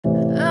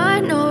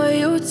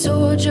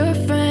told your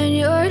friend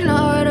you're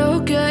not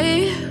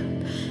okay?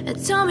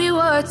 And tell me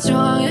what's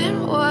wrong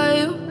and why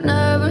you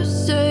never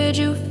said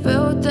you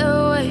felt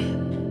that way.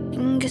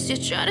 And guess you're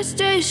trying to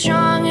stay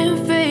strong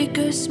and fake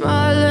a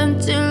smile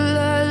until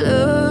I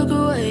look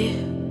away.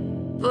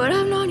 But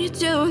I've known you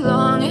too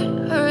long,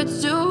 it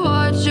hurts to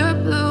watch your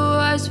blue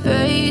eyes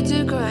fade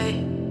to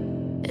gray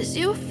as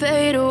you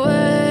fade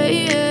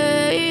away,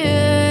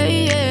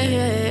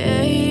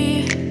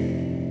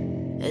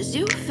 as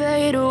you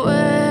fade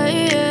away.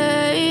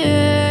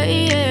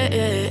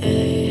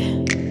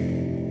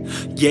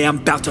 Yeah, I'm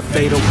about to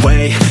fade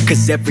away,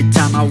 cause every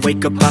time I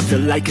wake up I feel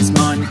like it's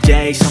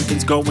Monday.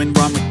 Something's going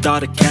wrong with all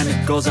the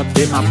chemicals up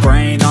in my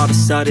brain. All of a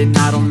sudden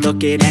I don't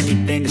look at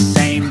anything the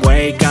same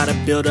way. Gotta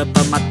build up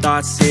of my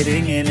thoughts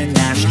sitting in an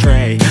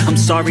ashtray. I'm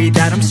sorry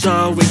that I'm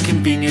so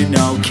inconvenient,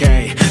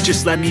 okay?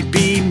 Just let me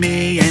be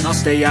me and I'll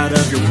stay out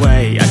of your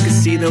way. I can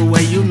see the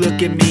way you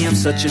look at me, I'm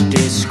such a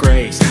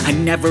disgrace. I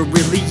never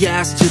really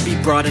asked to be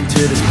brought into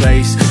this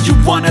place. You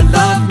wanna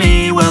love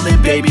me? Well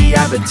then baby,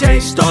 have a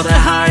taste. All the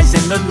highs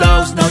and the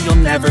lows, no, you'll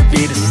never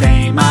be the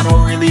same. I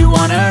don't really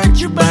wanna hurt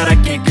you, but I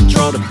can't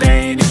control the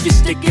pain. If you're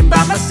sticking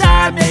by my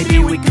side, maybe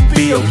we could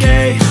be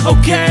okay.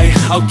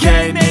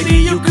 Okay, maybe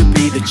you could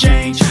be the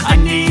change I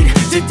need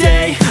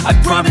today. I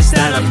promise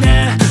that I've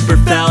never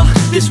felt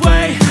this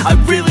way. I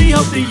really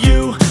hope that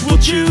you will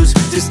choose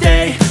to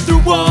stay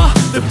through all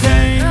the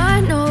pain.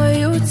 I know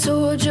you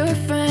told your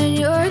friend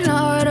you're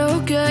not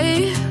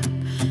okay.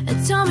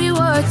 And tell me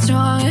what's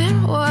wrong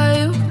and why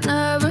you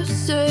never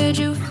said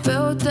you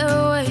felt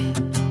that way.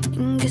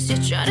 Guess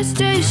you're trying to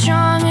stay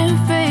strong and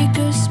fake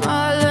a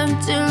smile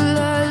until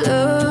I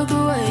look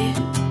away.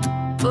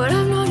 But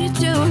I've known you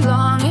too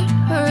long, it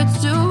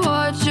hurts to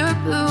watch your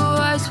blue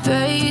eyes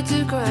fade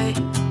to gray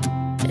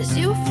as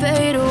you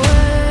fade away,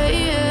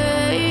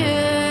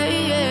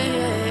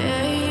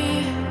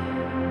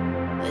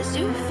 as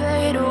you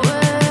fade away,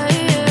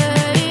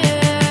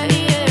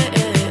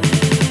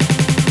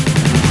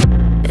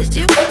 as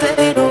you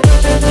fade away.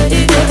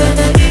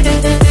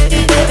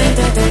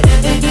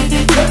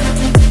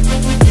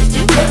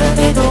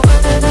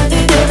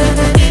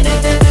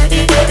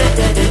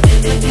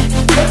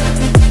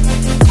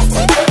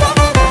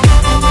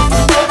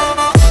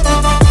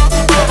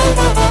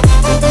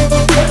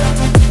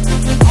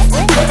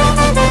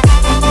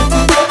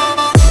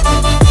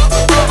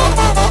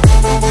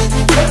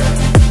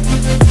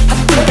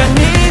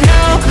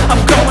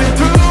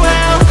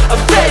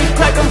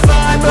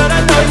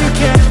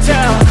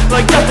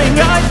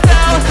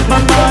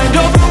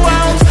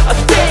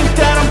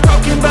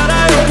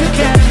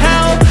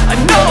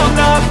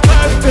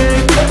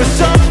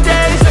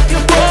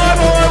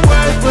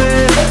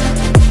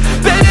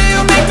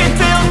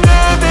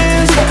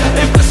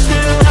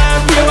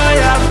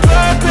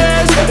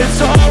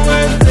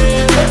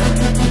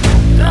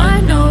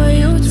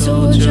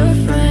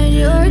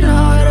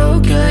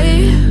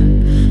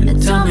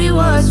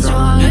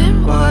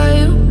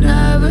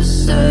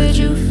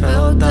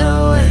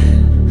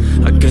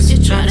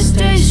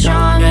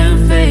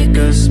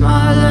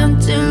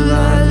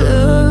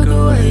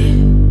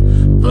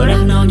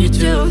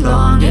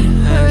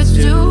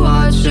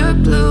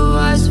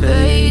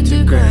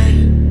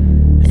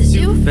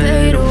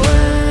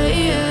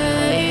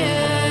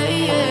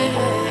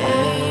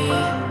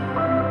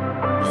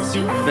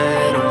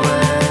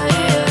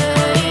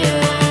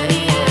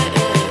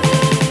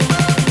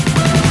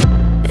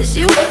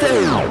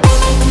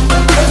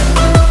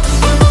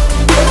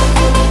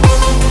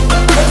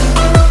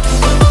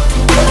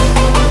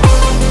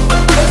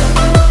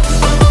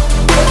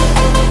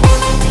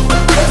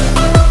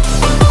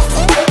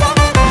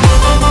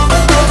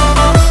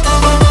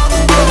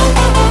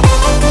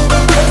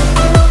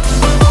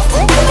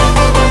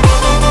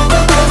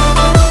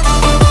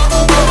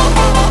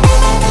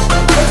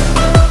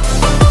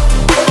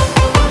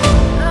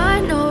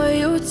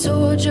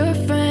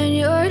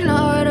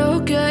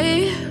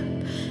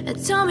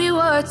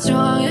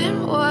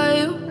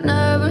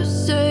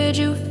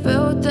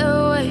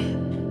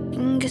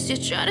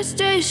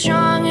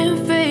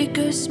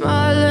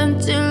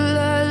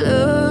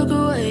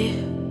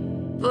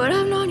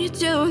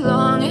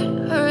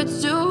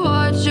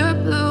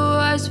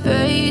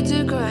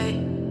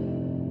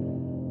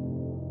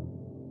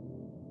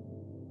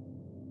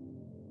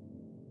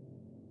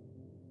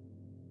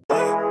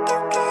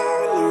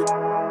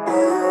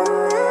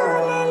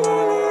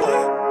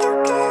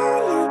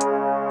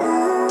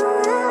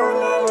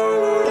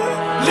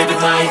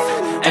 Living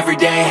life, every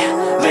day,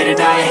 late at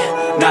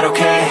night, not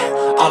okay.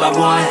 All I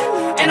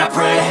want, and I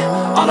pray,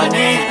 all I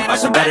need are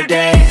some better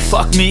days.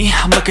 Fuck me,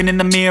 I'm looking in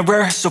the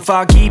mirror, so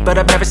foggy, but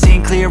I've never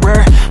seen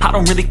clearer. I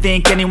don't really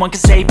think anyone can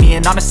save me,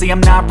 and honestly I'm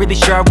not really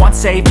sure I want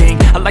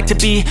saving. I like to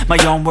be my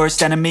own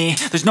worst enemy.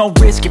 There's no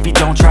risk if you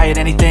don't try at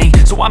anything,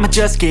 so I'ma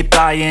just keep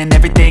buying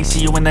everything. See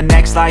you in the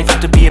next life,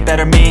 have to be a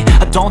better me.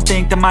 I don't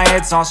think that my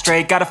head's on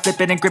straight, gotta flip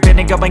it and grip it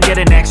and go and get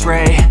an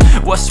x-ray.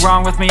 What's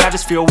wrong with me? I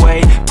just feel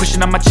weight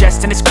pushing on my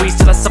chest and it squeezes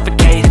till I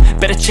suffocate.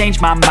 Better change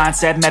my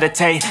mindset,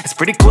 meditate. It's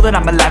pretty cool that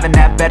I'm alive and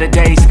have better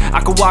days. days. I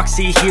could walk,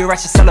 see, hear, I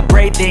should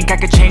celebrate. Think I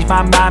could change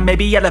my mind,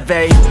 maybe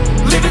elevate.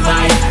 Living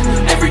life,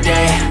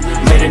 everyday,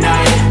 late at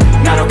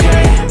night, not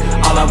okay.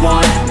 All I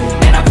want,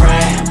 and I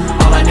pray,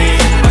 all I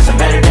need are some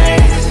better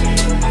days.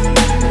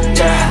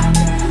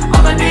 Yeah,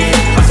 all I need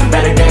are some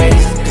better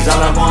days. Cause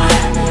all I want,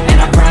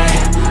 and I pray,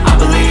 I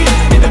believe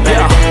in the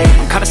better days.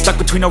 I'm kinda stuck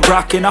between a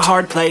rock and a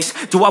hard place.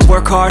 Do I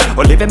work hard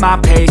or live at my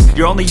pace?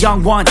 You're only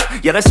young once,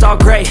 yeah that's all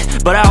great,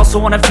 but I also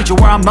want a future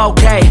where I'm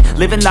okay.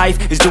 Living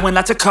life is doing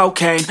lots of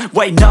cocaine.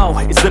 Wait no,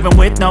 it's living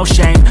with no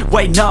shame.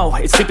 Wait no,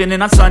 it's sleeping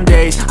in on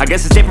Sundays. I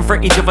guess it's different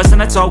for each of us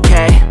and that's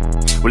okay.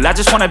 Well I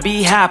just wanna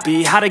be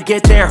happy, how to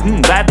get there?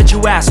 Glad that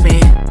you asked me.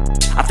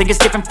 I think it's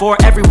different for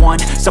everyone.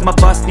 Some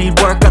of us need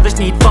work, others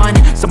need fun.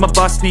 Some of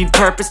us need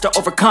purpose to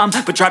overcome.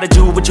 But try to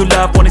do what you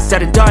love when it's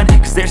said and done.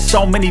 Cause there's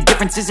so many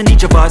differences in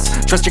each of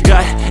us. Trust your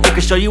gut, it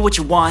can show you what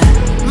you want.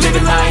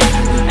 Living life,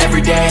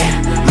 everyday,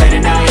 late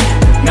at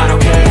night, not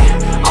okay.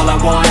 All I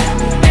want,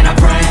 and I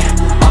pray,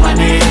 all I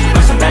need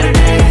are some better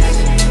days.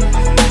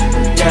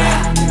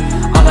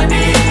 Yeah, all I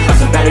need are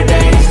some better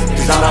days.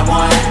 Cause all I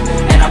want,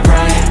 and I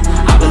pray,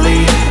 I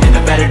believe in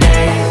the better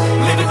days.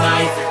 Living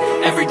life,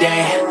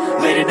 everyday,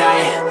 late at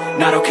night,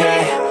 not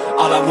okay.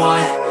 All I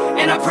want,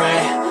 and I pray,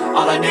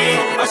 all I need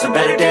are some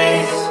better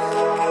days.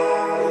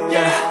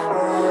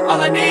 Yeah,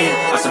 all I need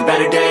are some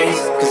better days.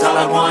 Cause all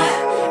I want,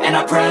 and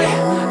I pray,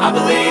 I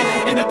believe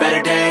in the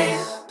better days.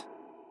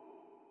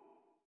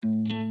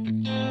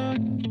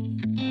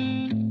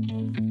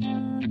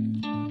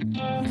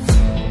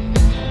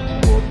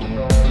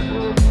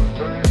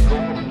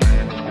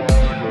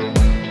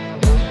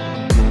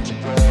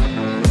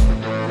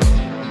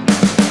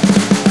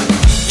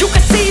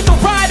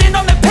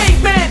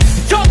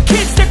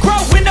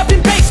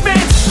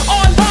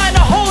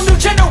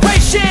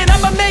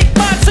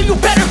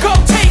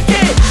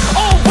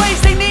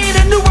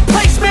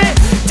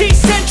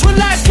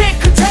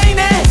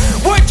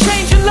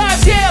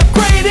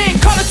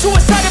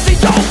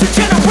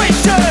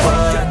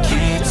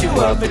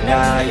 At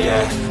night,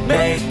 yeah,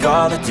 make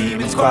all the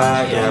demons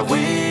quiet, yeah,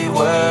 we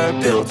were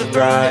built to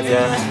thrive,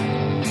 yeah,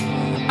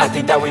 I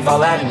think that we've all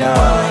had enough.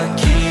 What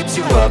keeps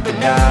you up at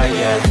night,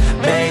 yeah,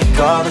 make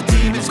all the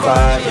demons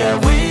quiet, yeah,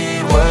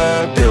 we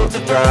were built to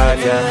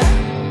thrive, yeah,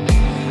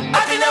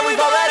 I think that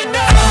we've all had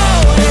enough.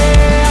 Oh,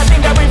 yeah, I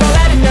think that we've all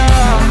had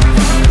enough.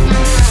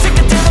 Sick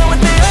of dealing with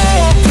the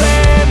old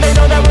plan, they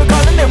know that we're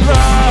calling it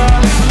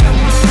wrong.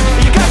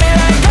 You got me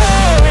like,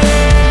 oh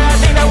yeah, I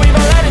think that we've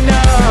all had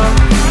enough.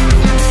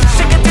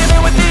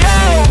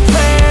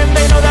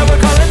 They know that we're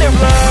calling it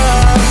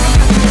love.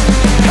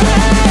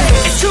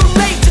 Hey, it's too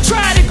late to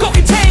try to go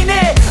contain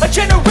it. A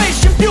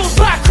generation fueled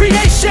by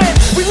creation.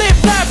 We live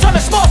lives on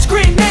a small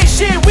screen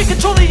nation. We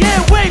control the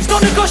airwaves, no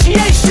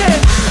negotiation.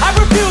 I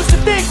refuse to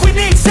think we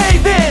need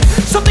saving.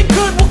 Something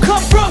good will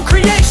come from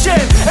creation.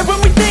 And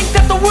when we think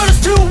that the world is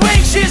too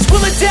anxious,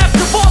 we'll adapt,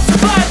 evolve,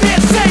 survive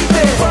and save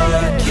it.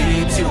 What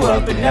keeps you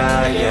up at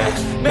night, yeah,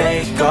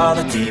 make all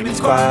the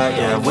demons quiet,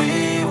 yeah,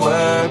 we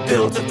were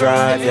built to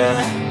thrive, yeah,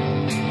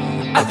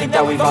 I think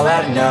that we've all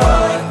had enough.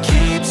 What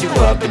keeps you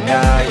up at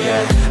night,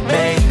 yeah,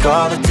 make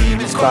all the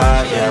demons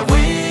quiet, yeah,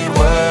 we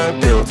were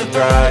built to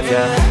thrive,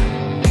 yeah,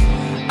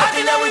 I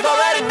think that we've all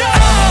had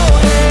enough. Oh,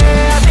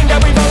 yeah, I think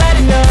that we've all had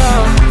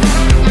enough.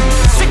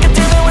 Sick of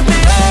dealing with the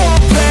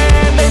old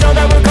plan, they know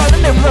that we're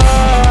calling it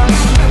wrong.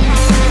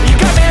 You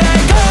got me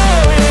like,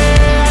 oh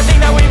yeah, I think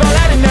that we've all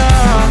had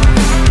enough.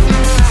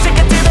 Sick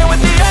of dealing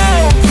with the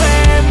old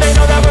plan, they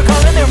know that we're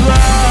calling it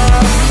wrong.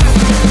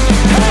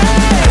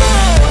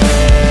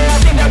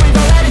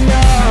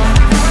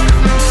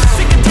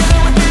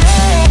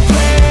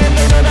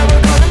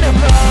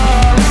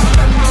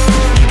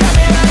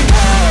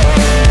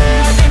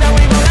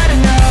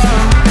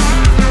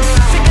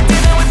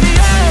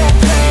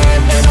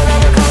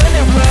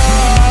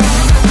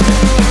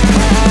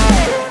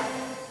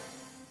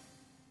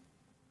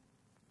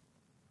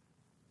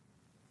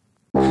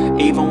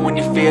 Even when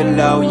you feel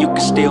low, you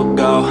can still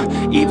go.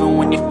 Even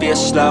when you feel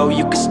slow,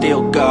 you can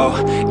still go.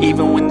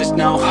 Even when there's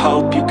no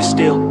hope, you can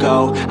still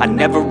go. I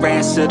never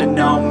answer to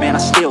no, man, I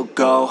still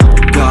go.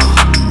 Go,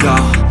 go,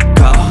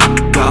 go,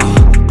 go,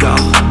 go,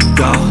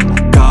 go,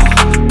 go,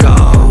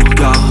 go,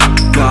 go,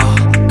 go,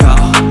 go,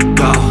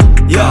 go,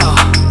 yo,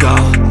 go,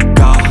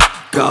 go,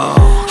 go.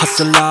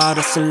 Hustle hard,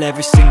 hustle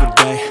every single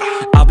day.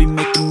 I'll be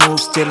making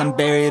moves till I'm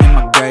buried in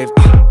my grave.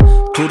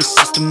 To the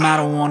system, I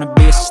don't wanna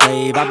be a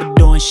slave. I've been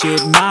doing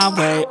shit my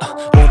way,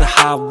 or the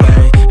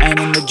highway. And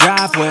in the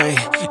driveway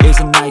is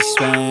a nice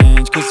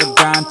range. Cause I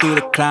grind through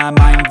the climb,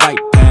 I invite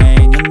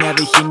pain. You'll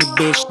never hear me,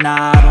 bitch,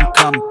 nah, I don't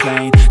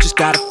complain. Just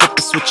gotta flip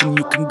the switch and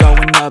you can go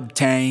and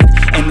obtain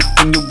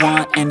anything you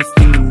want,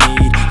 anything you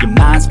need. Your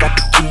mind's got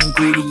the key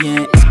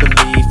ingredient, it's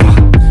belief.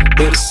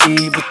 They'll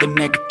deceive with the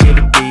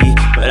negativity,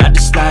 but I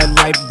just slide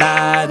right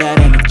by that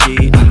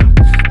energy.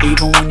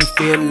 Even when you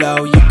feel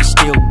low, you can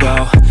still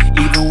go.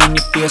 Even when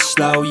you feel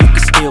slow, you can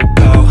still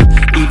go.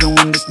 Even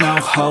when there's no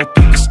hope,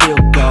 you can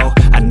still go.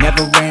 I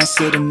never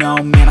answer to no,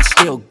 man, I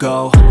still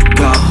go.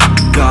 Go,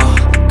 go,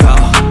 go,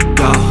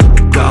 go,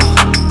 go,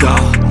 go,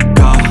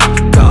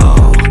 go,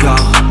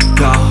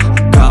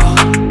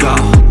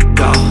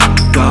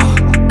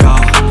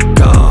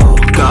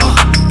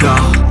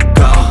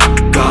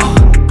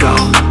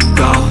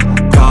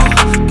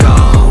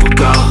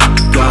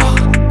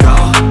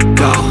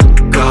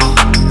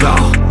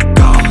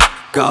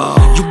 go.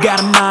 You got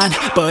a mind,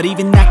 but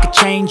even that could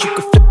change. You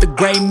could flip the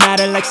gray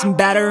matter like some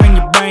batter in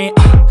your brain.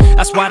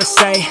 That's why I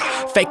say,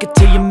 fake it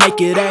till you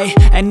make it A.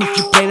 And if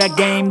you play that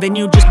game, then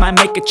you just might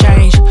make a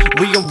change.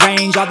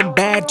 Rearrange all the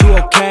bad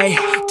to okay.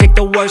 Take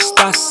the worst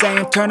thoughts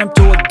saying, turn them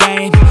to a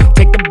game.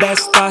 Take the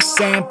best thoughts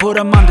saying, put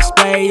them on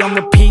display. On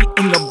repeat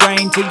in your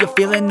brain till you're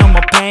feeling no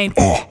more pain.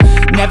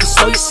 Never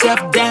slow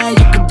yourself down,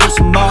 you can do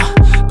some more.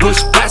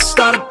 Push past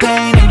all the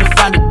pain and you'll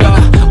find a door.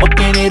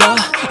 Open it up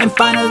and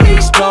finally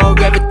explore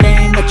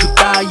everything that you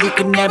thought you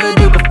could never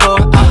do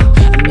before.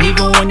 And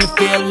even when you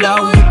feel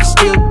low, you can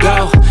still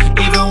go.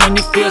 Even when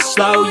you feel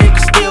slow, you can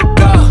still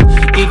go.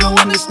 Even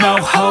when there's no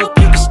hope,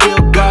 you can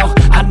still go.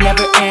 I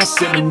never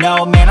answer to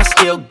no, man, I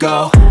still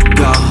go.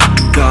 Go,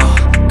 go,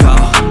 go,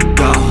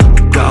 go,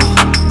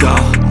 go, go,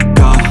 go,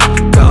 go,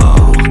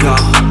 go,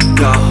 go,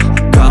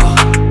 go,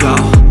 go, go,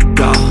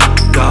 go,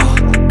 go,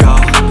 go,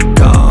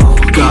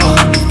 go.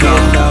 Go,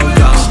 low,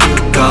 go,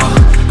 still go.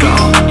 Go,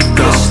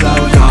 go, slow,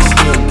 go,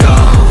 still go.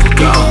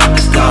 Go,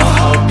 there's no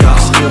hope, go,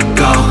 still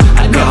go.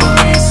 I never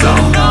answer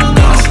to no, man,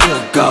 I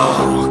still go.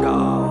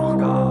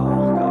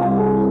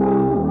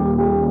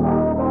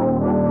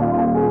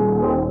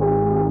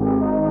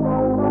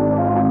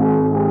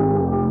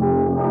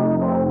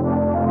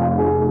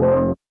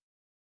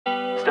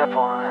 Step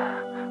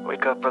 1,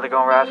 wake up early,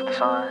 gonna rise with the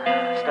sun.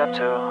 Step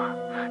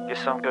 2, get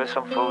some good,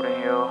 some food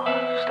in you.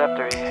 Step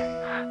 3,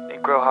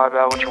 think real hard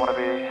about what you wanna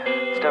be.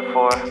 Step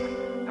 4,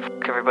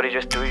 fuck everybody,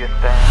 just do your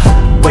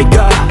thing. Wake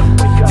up,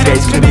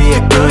 today's gonna be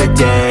a good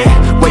day.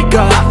 Wake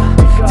up,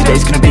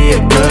 today's gonna be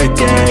a good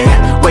day.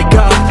 Wake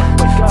up,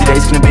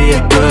 today's gonna be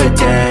a good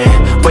day.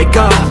 Wake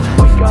up,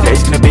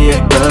 today's gonna be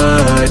a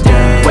good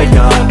day. Wake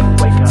up,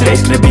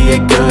 today's gonna be a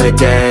good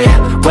day.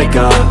 Wake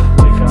up,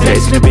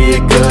 today's gonna be a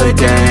good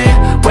day.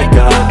 Wake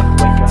up,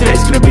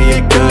 today's gonna be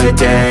a good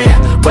day.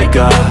 Wake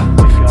up,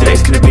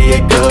 today's gonna be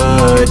a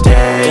good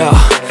day. Yo,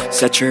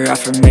 set your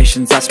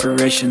affirmations,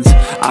 aspirations.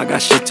 I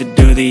got shit to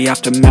do, the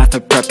aftermath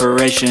of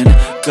preparation.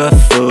 Good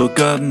food,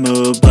 good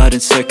mood, blood in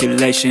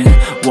circulation.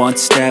 One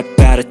step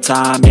at a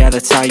time, yeah,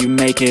 that's how you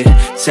make it.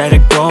 Set a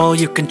goal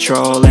you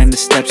control and the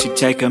steps you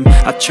take them.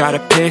 I try to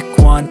pick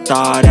one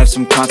thought, have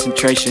some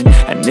concentration.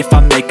 And if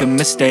I make a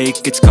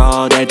mistake, it's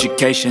called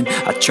education.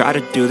 I try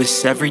to do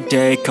this every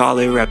day, call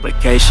it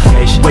replication.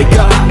 Wake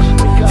up,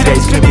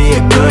 today's gonna be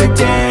a good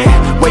day.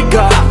 Wake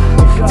up,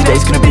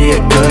 today's gonna be a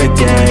good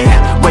day.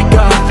 Wake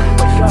up,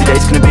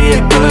 today's gonna be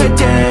a good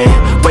day.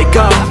 Wake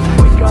up,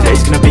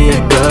 today's gonna be a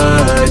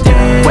good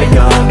day. Wake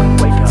up,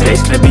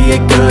 today's gonna be a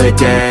good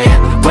day.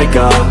 Wake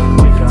up,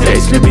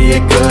 today's gonna be a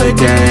good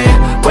day.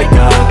 Wake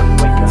up,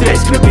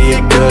 today's gonna be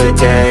a good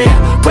day.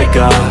 Wake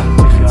up,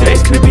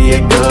 today's gonna be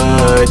a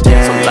good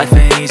day. So life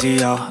ain't easy,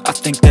 yo, I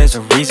think there's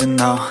a reason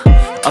though.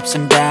 Ups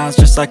and downs,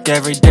 just like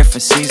every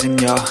different season,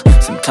 yo.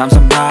 Sometimes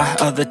I'm high,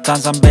 other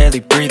times I'm barely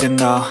breathing,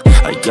 though.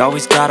 I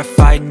always gotta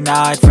fight and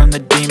hide from the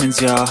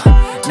demons, yo.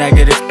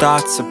 Negative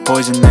thoughts are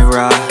poison, they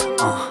rot.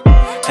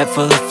 Head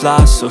full of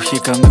flies, so here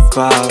come the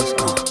clouds.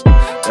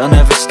 They'll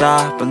never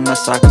stop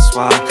unless I can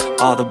swap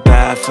all the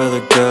bad for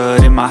the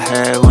good in my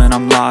head when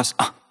I'm lost.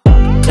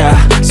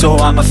 Yeah, so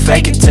I'ma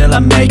fake it till I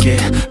make it.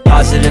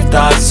 Positive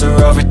thoughts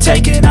are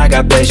overtaken, I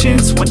got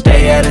patience. One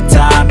day at a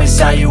time is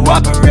how you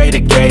operate a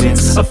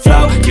cadence. A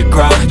flow, you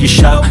grow, you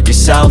show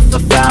yourself a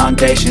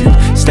foundation.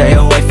 Stay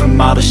away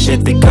from all the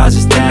shit that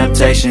causes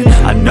temptation.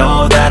 I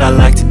know that I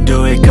like to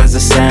do it cause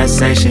it's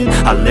sensation.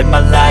 I live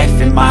my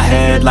life in my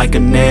head like a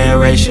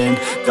narration.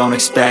 Don't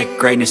expect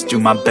greatness, do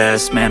my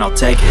best, man, I'll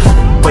take it.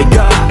 Wake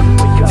up,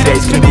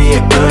 today's gonna be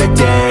a good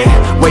day.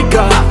 Wake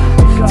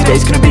up,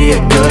 today's gonna be a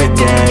good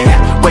day.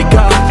 Wake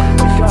up,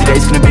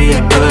 today's gonna be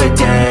a good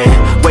day.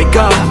 Wake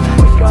up,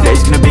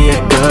 today's gonna be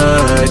a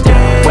good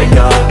day. Wake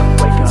up,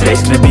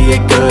 today's gonna be a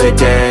good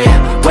day.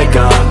 Wake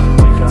up,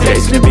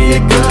 today's gonna be a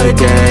good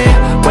day.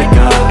 Wake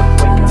up,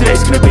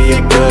 today's gonna be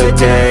a good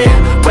day.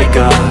 Wake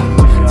up,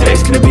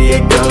 today's gonna be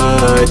a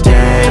good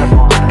day.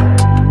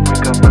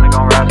 Wake up early,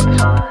 gonna rise with the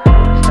sun.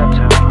 Step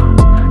 2,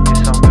 get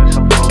some good,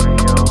 some food in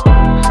you.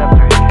 Step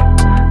 3,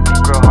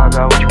 think real hard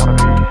about what you wanna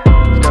be.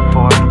 Step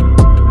 4,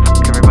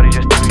 fuck everybody,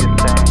 just do your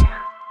thing.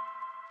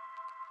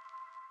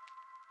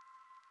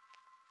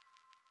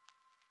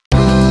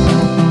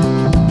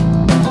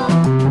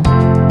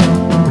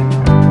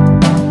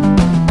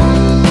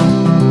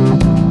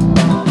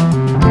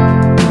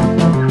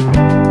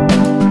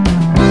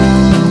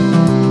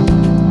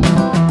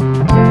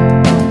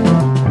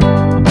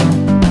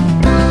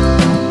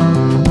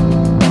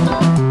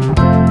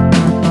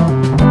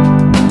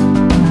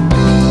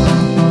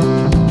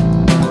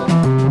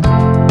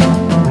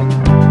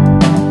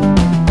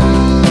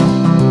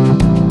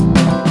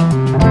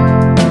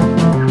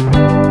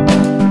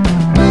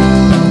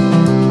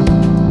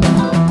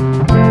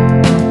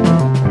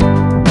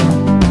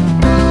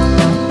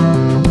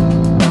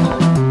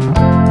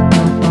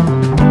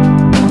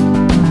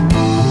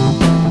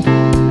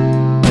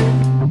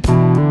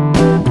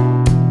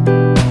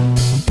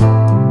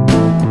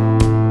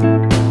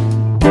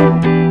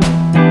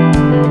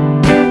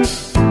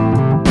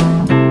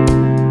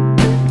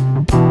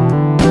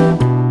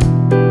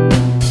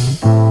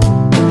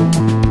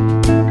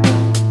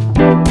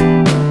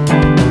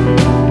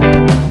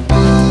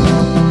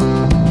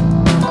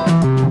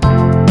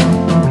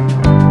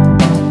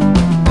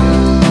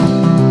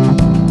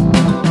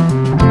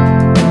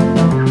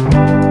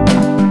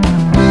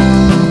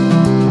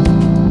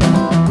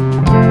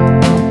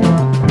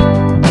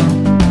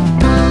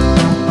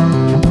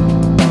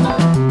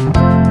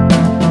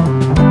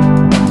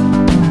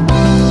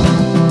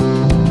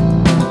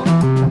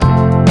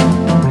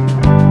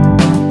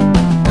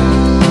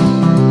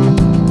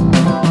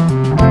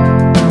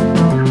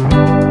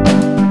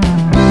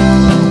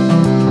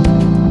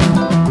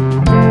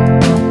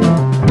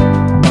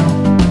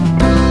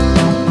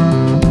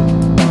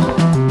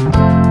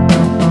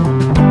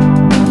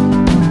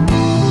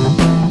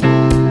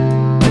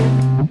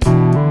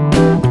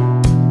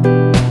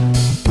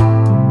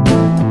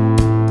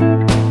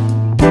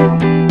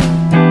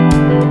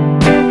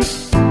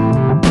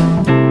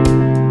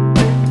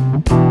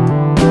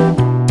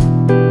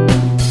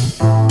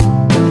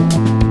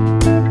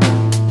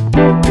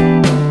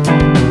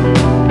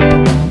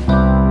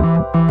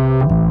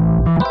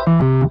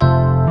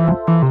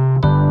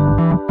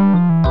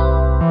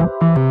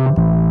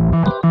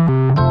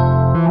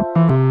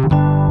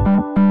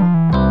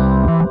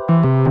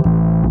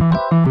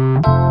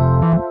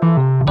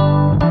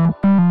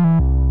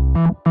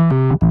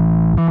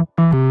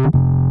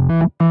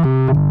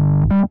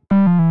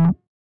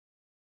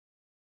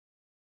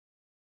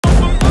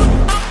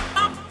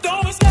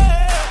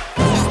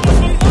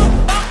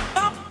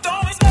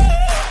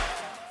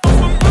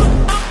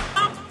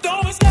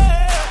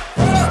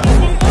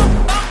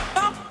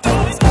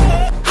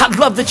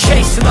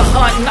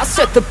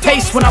 set the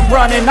pace when I'm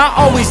running. I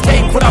always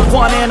take what I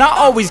want and I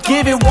always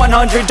give it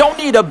 100. Don't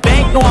need a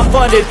bank, no I'm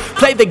funded.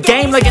 Play the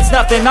game like it's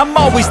nothing. I'm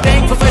always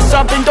thankful for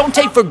something. Don't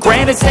take for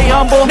granted, stay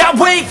humble. Now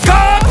wake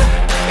up!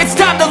 It's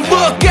time to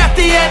look at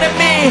the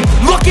enemy.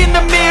 Look in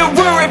the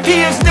mirror if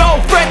he is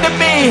no friend to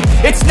me.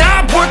 It's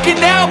not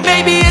working out,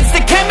 maybe it's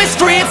the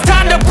chemistry. It's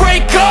time to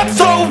break up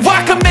so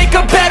I can make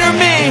a better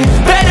me.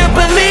 Better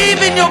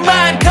believe in your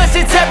mind, cause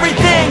it's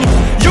everything.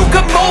 You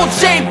can mold,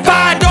 shape,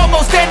 find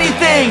almost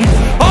anything.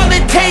 All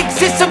it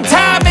takes is some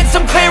time and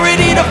some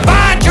clarity to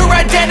find your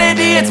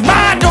identity. It's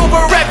mind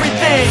over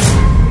everything.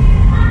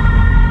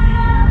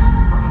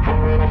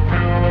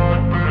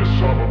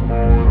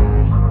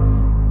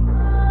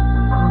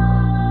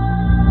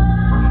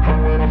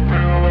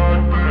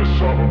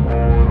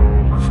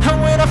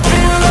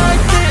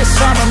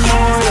 I'm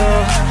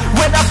immortal.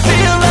 When I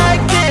feel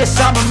like this,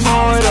 I'm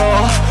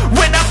immortal.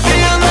 When I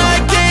feel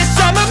like this,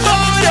 I'm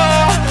immortal.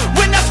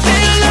 When I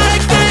feel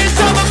like this,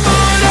 I'm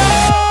immortal.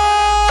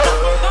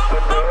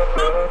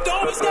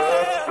 Don't be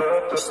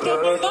scared. Just give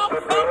me up.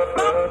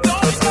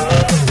 Don't be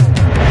scared.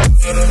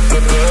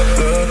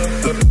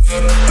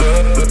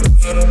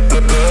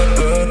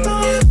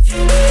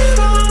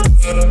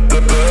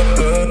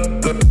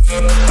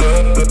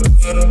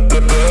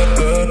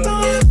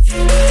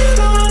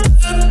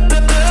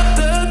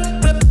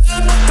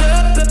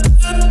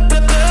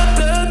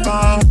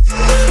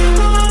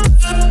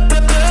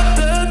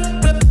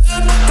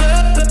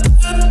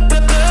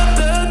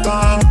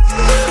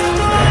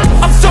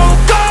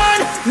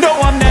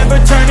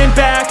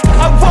 Back.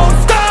 I won't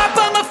stop,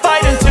 I'ma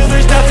fight until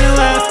there's nothing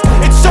left.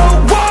 It's so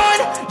on,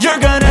 you're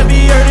gonna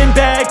be hurting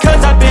bad, cause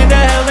I've been to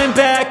hell and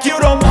back. You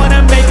don't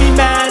wanna make me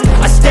mad,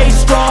 I stay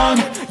strong,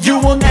 you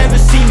will never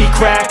see me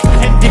crack.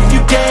 And if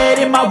you get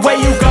in my way,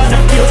 you're gonna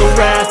feel the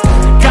wrath.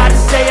 Gotta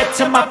say it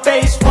to my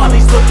face while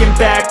he's looking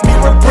back.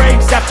 Mirror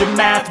breaks after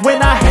math,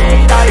 when I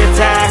hate, I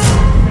attack.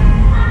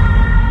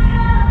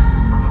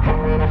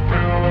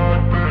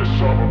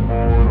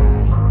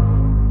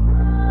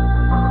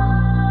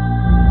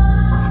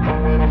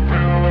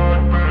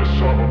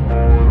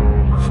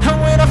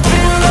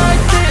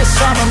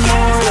 I'm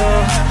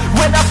immortal.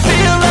 When I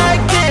feel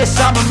like this,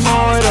 I'm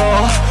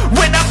immortal.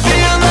 When I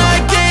feel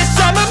like this,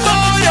 I'm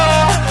immortal.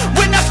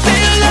 When I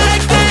feel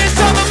like this,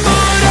 I'm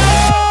immortal.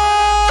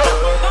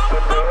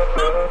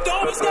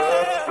 Don't be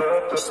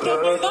scared. Just give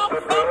me up. Don't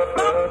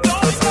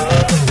be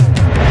scared.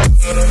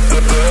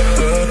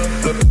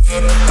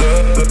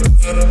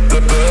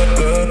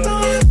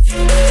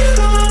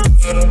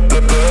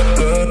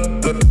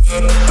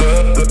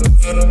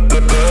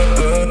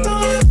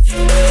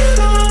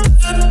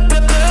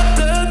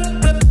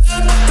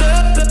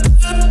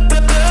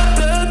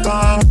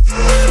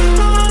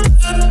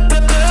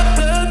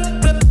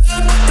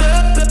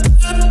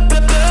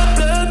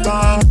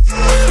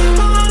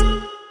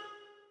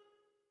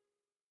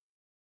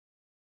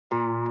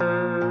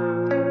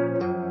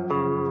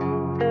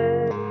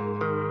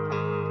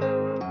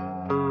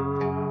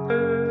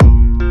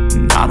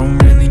 I don't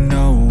really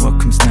know what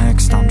comes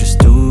next. I'm just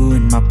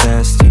doing my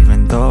best,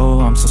 even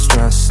though I'm so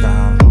stressed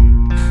out.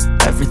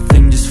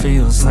 Everything just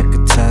feels like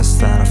a test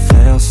that I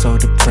fail, so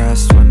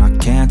depressed when I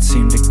can't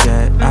seem to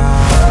get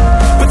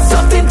out. But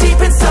something deep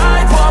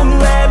inside won't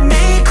let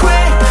me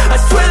quit. I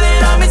swear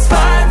that I'm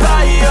inspired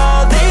by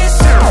all this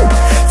shit.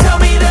 Tell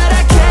me that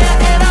I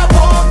can't and I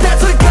won't.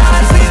 That's what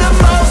guides me the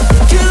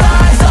most. Your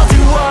lies, I'll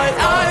do what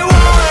I want.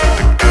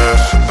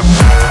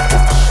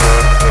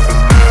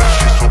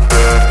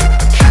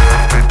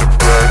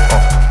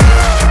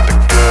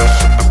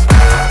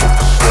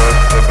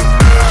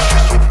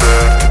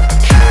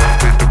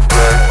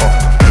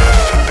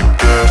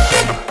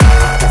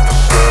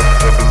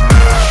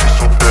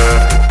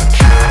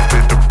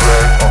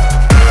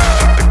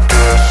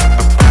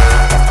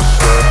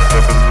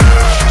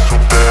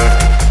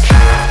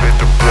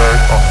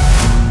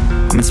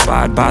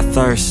 Inspired by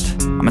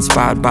thirst, I'm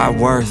inspired by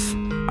worth.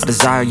 I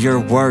desire your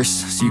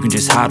worst, so you can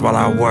just hide while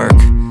I work.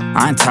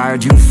 I ain't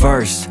tired, you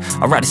first.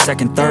 I'll write a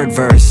second, third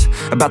verse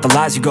about the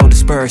lies you go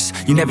disperse.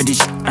 You never did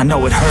shit, I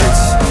know it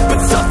hurts.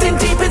 But something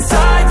deep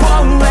inside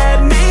won't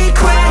let me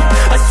quit.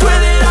 I swear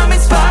that I'm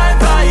inspired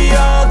by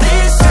all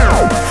this shit.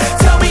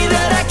 Tell me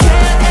that I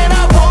can't and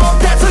I won't.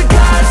 That's what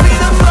guides me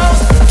the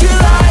most. Your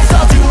lies,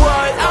 I'll do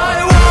what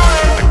I want.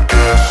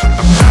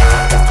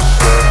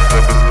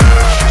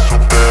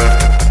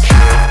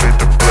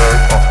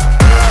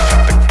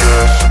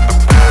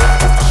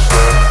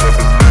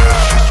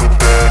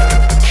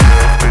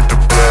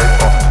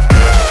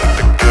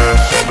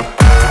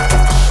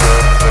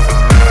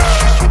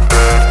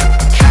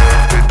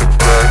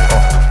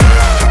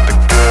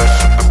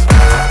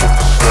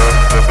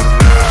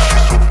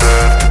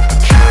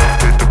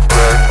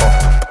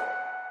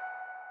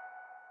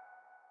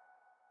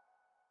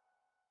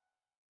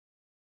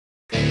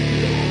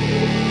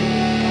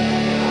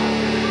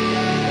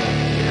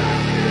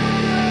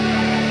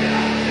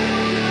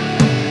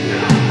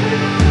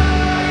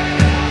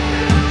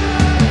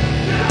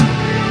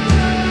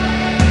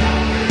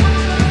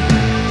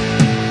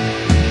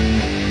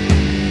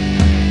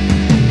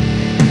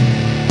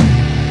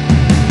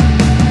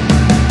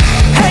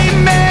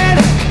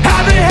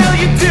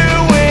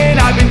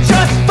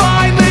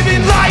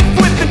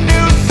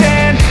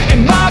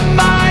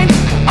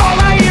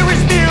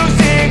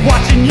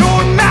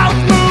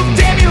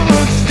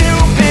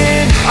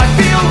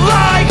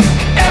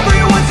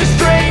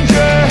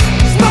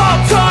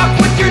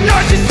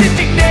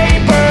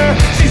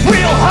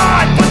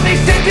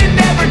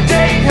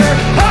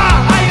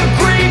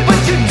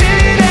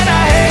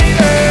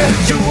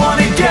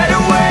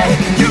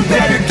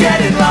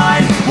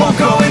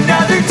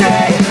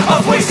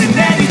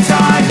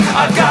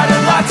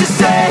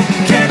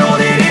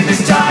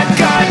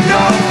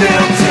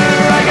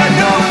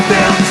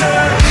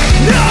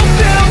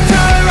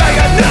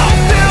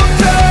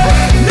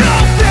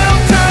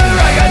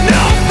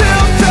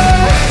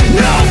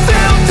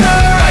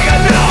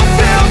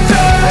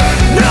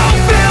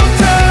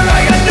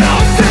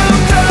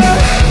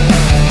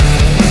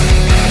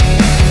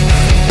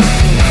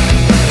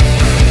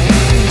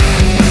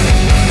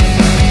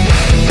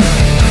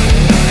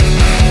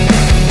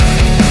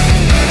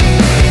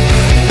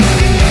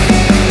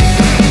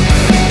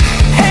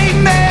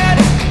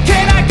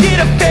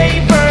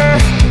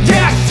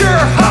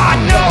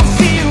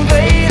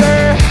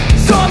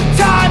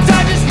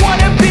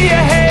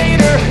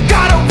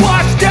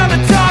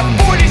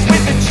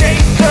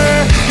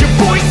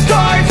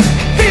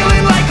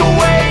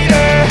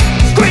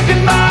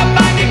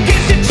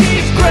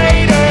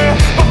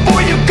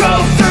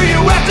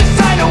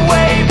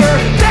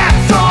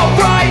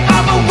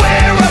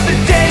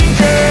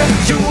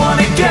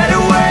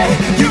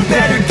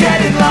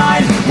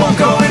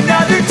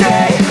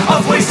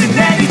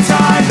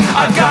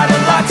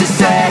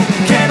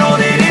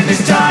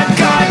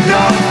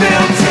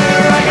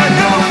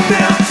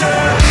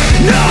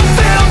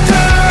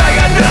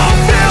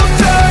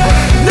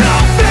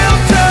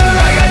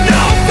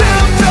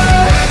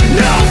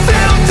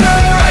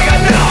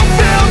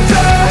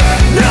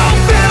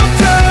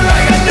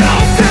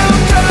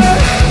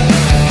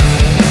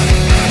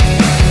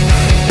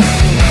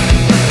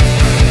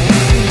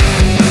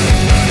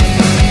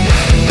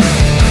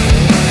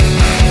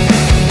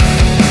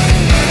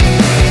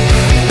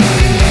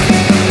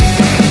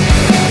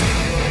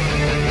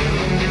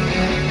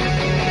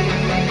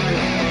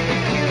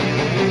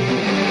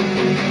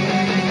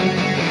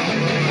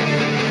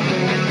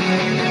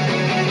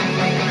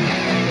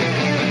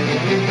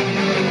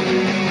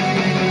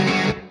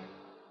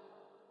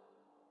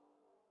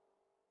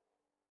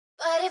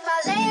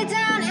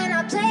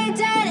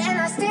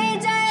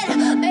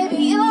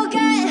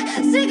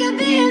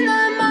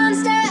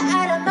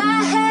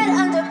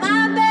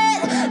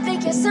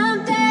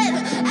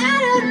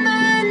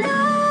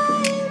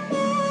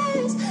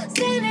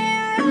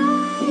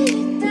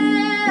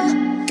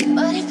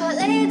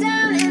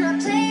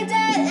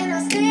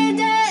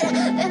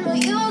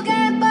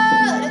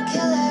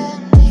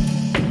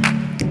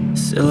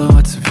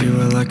 Silhouettes of you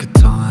are like a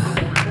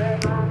taunt.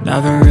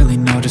 Never really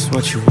know just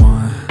what you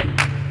want.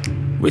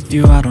 With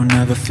you I don't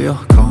ever feel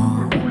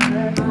calm.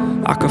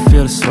 I can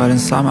feel the sweat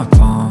inside my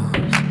palms.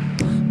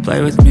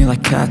 Play with me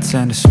like cats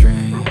and a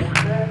string.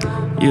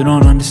 You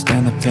don't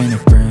understand the pain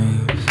it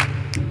brings.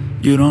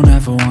 You don't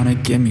ever wanna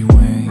give me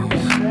wings.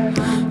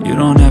 You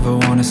don't ever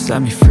wanna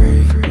set me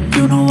free.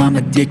 You know I'm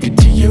addicted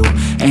to you,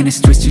 and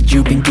it's twisted,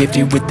 you've been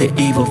gifted with the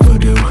evil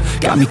voodoo.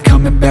 Got me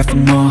coming back for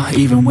more,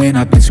 even when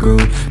I've been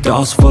screwed.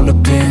 Dolls full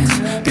of pins,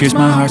 pierce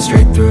my heart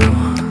straight through.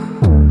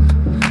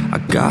 I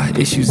got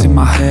issues in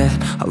my head,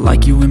 I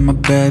like you in my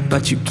bed,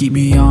 but you keep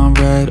me on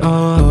red.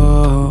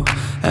 Oh,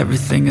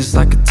 everything is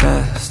like a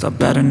test, I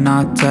better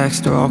not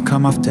text or I'll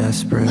come off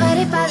desperate. But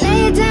if I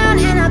lay down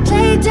and I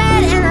play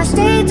dead and I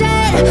stay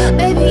dead,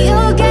 baby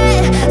you'll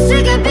get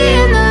sick of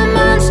being the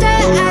monster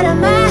out of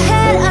my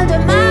head, under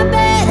my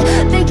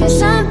bed, thinking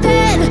something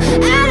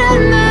out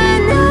of my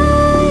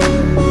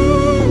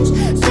nightmares,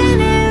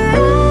 standing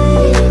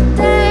right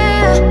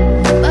there.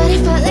 But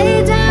if I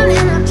lay down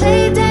and I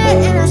play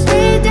dead and I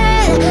stay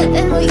dead,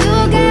 then will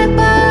you get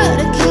bored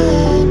of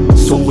killing me?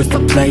 So if I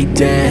play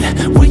dead,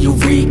 will you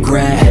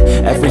regret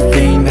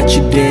everything that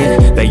you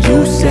did, that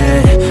you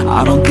said?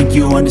 I don't think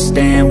you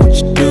understand what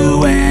you're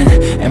doing,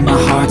 and my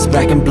heart's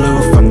black and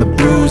blue from the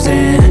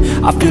bruising.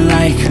 I feel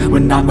like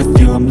when I'm with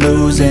you I'm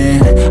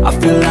losing. I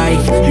feel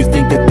like you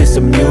think that this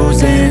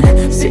amusing,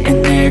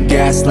 sitting there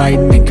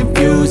gaslighting and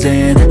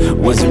confusing.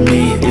 Was it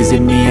me? Is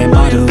it me? Am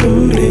I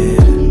deluded?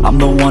 I'm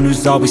the one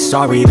who's always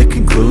sorry, the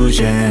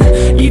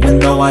conclusion, even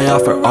though I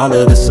offer all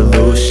of the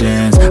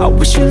solutions. I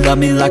wish you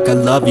loved me like I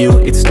love you,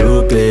 it's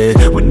stupid.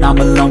 When I'm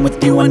alone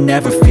with you I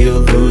never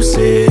feel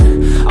lucid.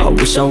 I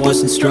wish I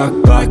wasn't struck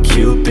by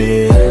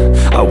Cupid.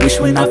 I wish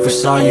when I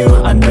first saw you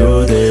I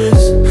knew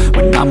this.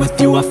 When I'm with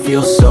you I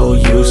feel so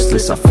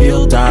useless, I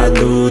feel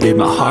diluted,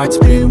 my heart's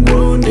been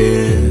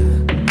wounded.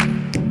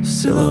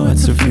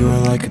 Silhouettes of you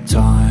are like a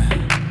taunt.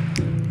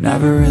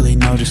 Never really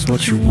know just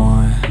what you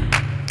want.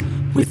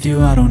 With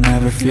you I don't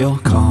ever feel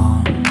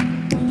calm.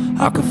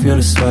 I can feel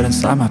the sweat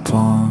inside my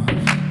palms.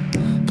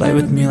 Play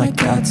with me like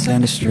cats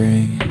and a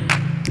string.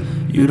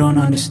 You don't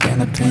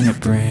understand the pain it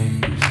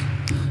brings.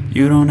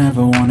 You don't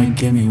ever wanna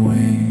give me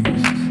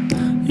wings.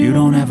 You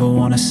don't ever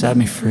wanna set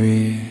me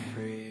free.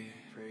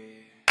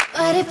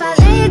 But if I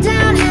lay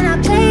down and I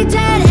play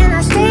dead and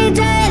I stay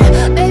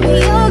dead, baby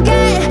you'll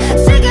get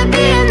sick of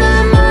being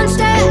the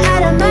monster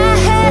out of my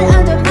head,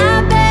 under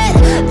my bed,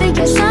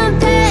 thinking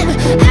something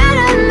out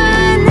of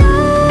my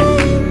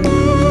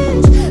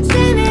nightmares,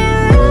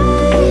 standing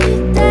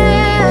right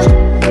there.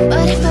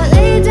 But if I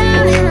lay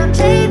down and I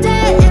play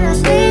dead and I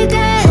stay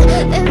dead,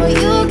 then will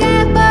you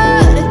get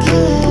bored of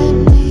killing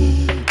me?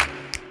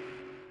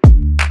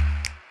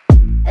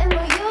 Then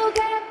will you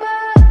get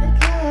bored of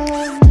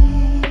killing me?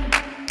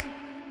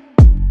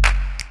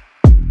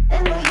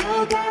 And will you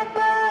get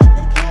bored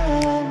of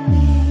killing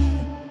me?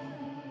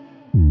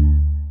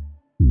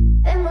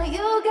 And will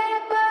you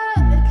get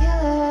bored of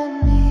killing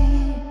me?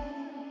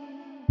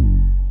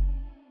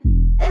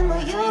 And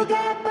will you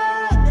get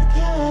bored of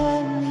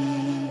killing me?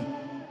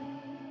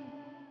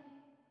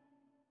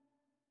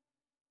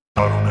 I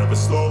don't ever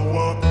slow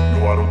up,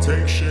 no I don't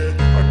take shit.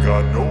 I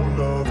got no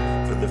love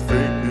for the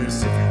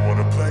fakeness. If you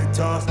wanna play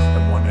tough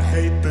and wanna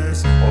hate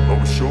this, I'll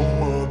always show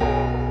up.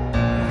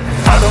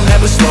 I don't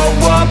ever slow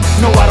up,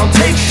 no I don't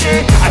take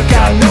shit. I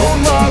got no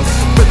love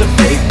for the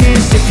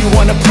fakeness. If you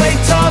wanna play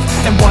tough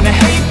and wanna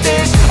hate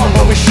this, I'll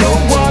always show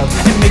up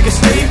and make a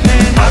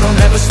statement. I don't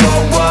ever slow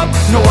up,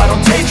 no I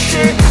don't take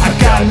shit. I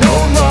got no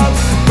love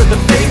for the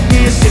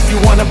fakeness. If you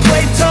wanna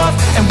play tough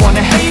and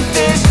wanna hate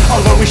this,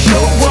 I'll always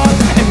show up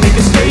and make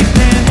a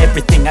statement.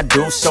 Everything I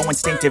do so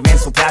instinctive and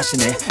so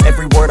passionate.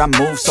 Every word I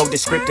move so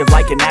descriptive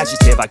like an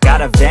adjective. I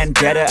got a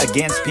vendetta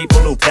against people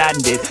who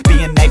patented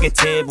being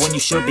negative when you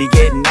should be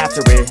getting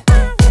after it.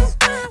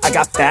 I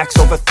got facts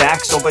over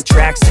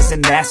tracks, this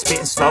and that.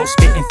 Spitting slow,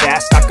 spitting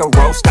fast, I could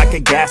roast, I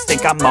could gas.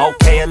 Think I'm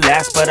okay at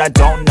last, but I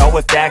don't know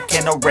if that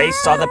can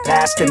erase all the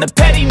past. And the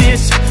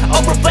pettiness, a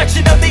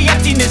reflection of the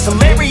emptiness.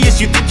 Hilarious,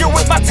 you think you're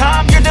worth my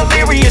time, you're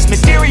delirious.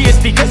 Mysterious,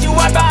 because you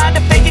hide behind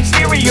a fake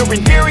exterior.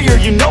 Inferior,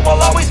 you know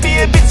I'll always be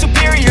a bit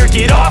superior.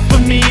 Get off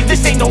of me,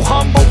 this ain't no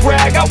humble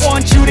brag. I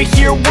want you to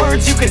hear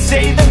words, you can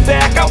say them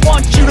back. I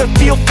want you to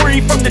feel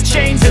free from the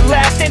chains at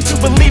last, and to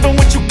believe in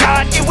what you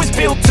got, it was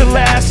built to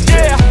last,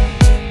 yeah.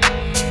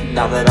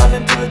 Now that I've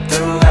been put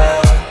through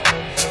hell,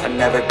 I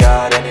never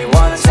got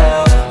anyone's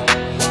help.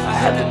 I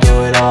had to do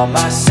it all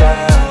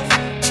myself.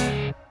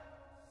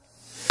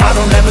 I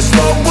don't ever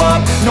slow up,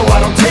 no I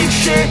don't take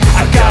shit.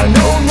 I got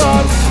no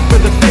love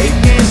for the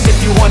fakeness. If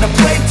you wanna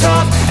play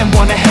tough and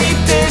wanna hate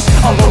this,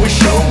 I'll always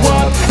show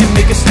up and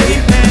make a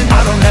statement.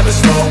 I don't ever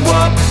slow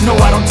up, no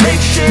I don't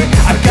take shit.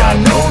 I got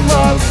no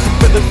love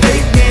for the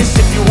fakeness.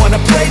 If you wanna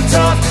play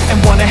tough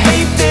and wanna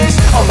hate this,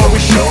 I'll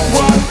always show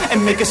up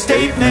and make a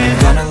statement.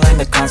 Gonna learn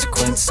the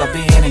consequence of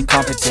being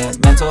incompetent.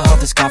 Mental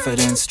health is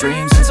confidence,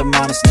 dreams into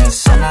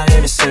modestness. I'm not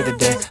here to save the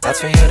day, that's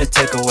for you to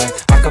take away.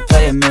 I could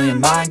play a million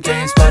mind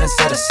games, but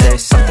instead I say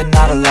something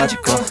not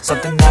illogical,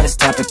 something that is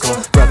topical.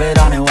 Rub it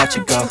on and watch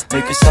it go,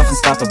 make yourself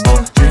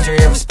unstoppable. Dreams are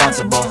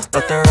irresponsible,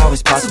 but they're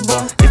always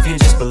possible. If you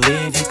just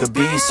believe, you could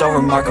be so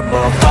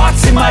remarkable.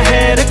 Thoughts in my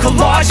head, a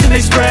collage and they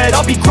spread.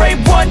 I'll be great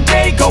one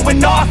day,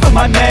 going off of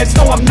my meds.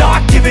 No, I'm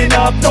not giving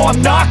up, no,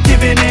 I'm not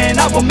giving in.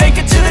 I will make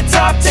it to the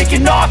top,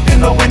 taking off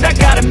in the wind. I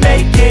gotta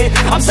make it,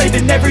 I'm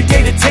saving every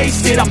day to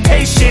taste it. I'm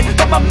patient,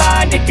 but my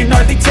mind, it can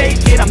hardly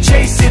take it. I'm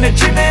chasing a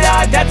dream that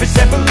I've had for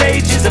several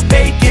ages. A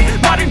vacant,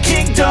 modern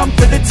kingdom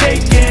for the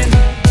taking.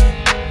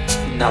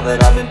 Now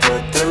that I've been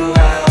put through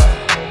hell,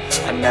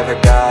 I never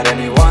got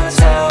anyone's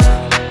help.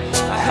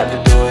 I had to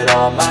do it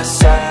all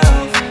myself.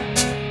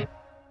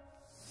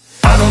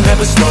 I don't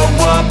ever slow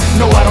up,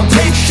 no I don't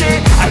take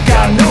shit. I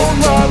got no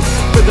love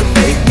for the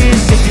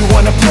fakeness. If you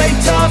wanna play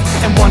tough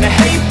and wanna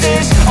hate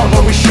this, I'll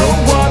always show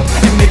up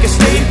and make a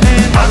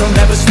statement. I don't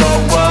ever slow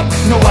up,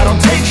 no I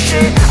don't take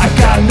shit. I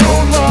got no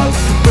love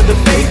for the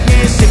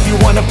fakeness. If you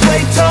wanna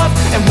play tough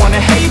and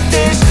wanna hate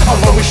this,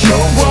 I'll always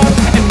show up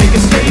and make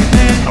a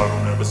statement. I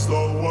don't ever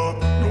slow up,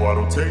 no I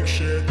don't take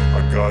shit.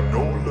 I got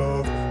no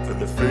love for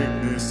the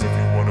fakeness. If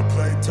you wanna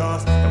play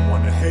tough and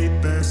wanna hate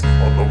this,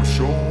 I'll always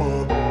show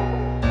up.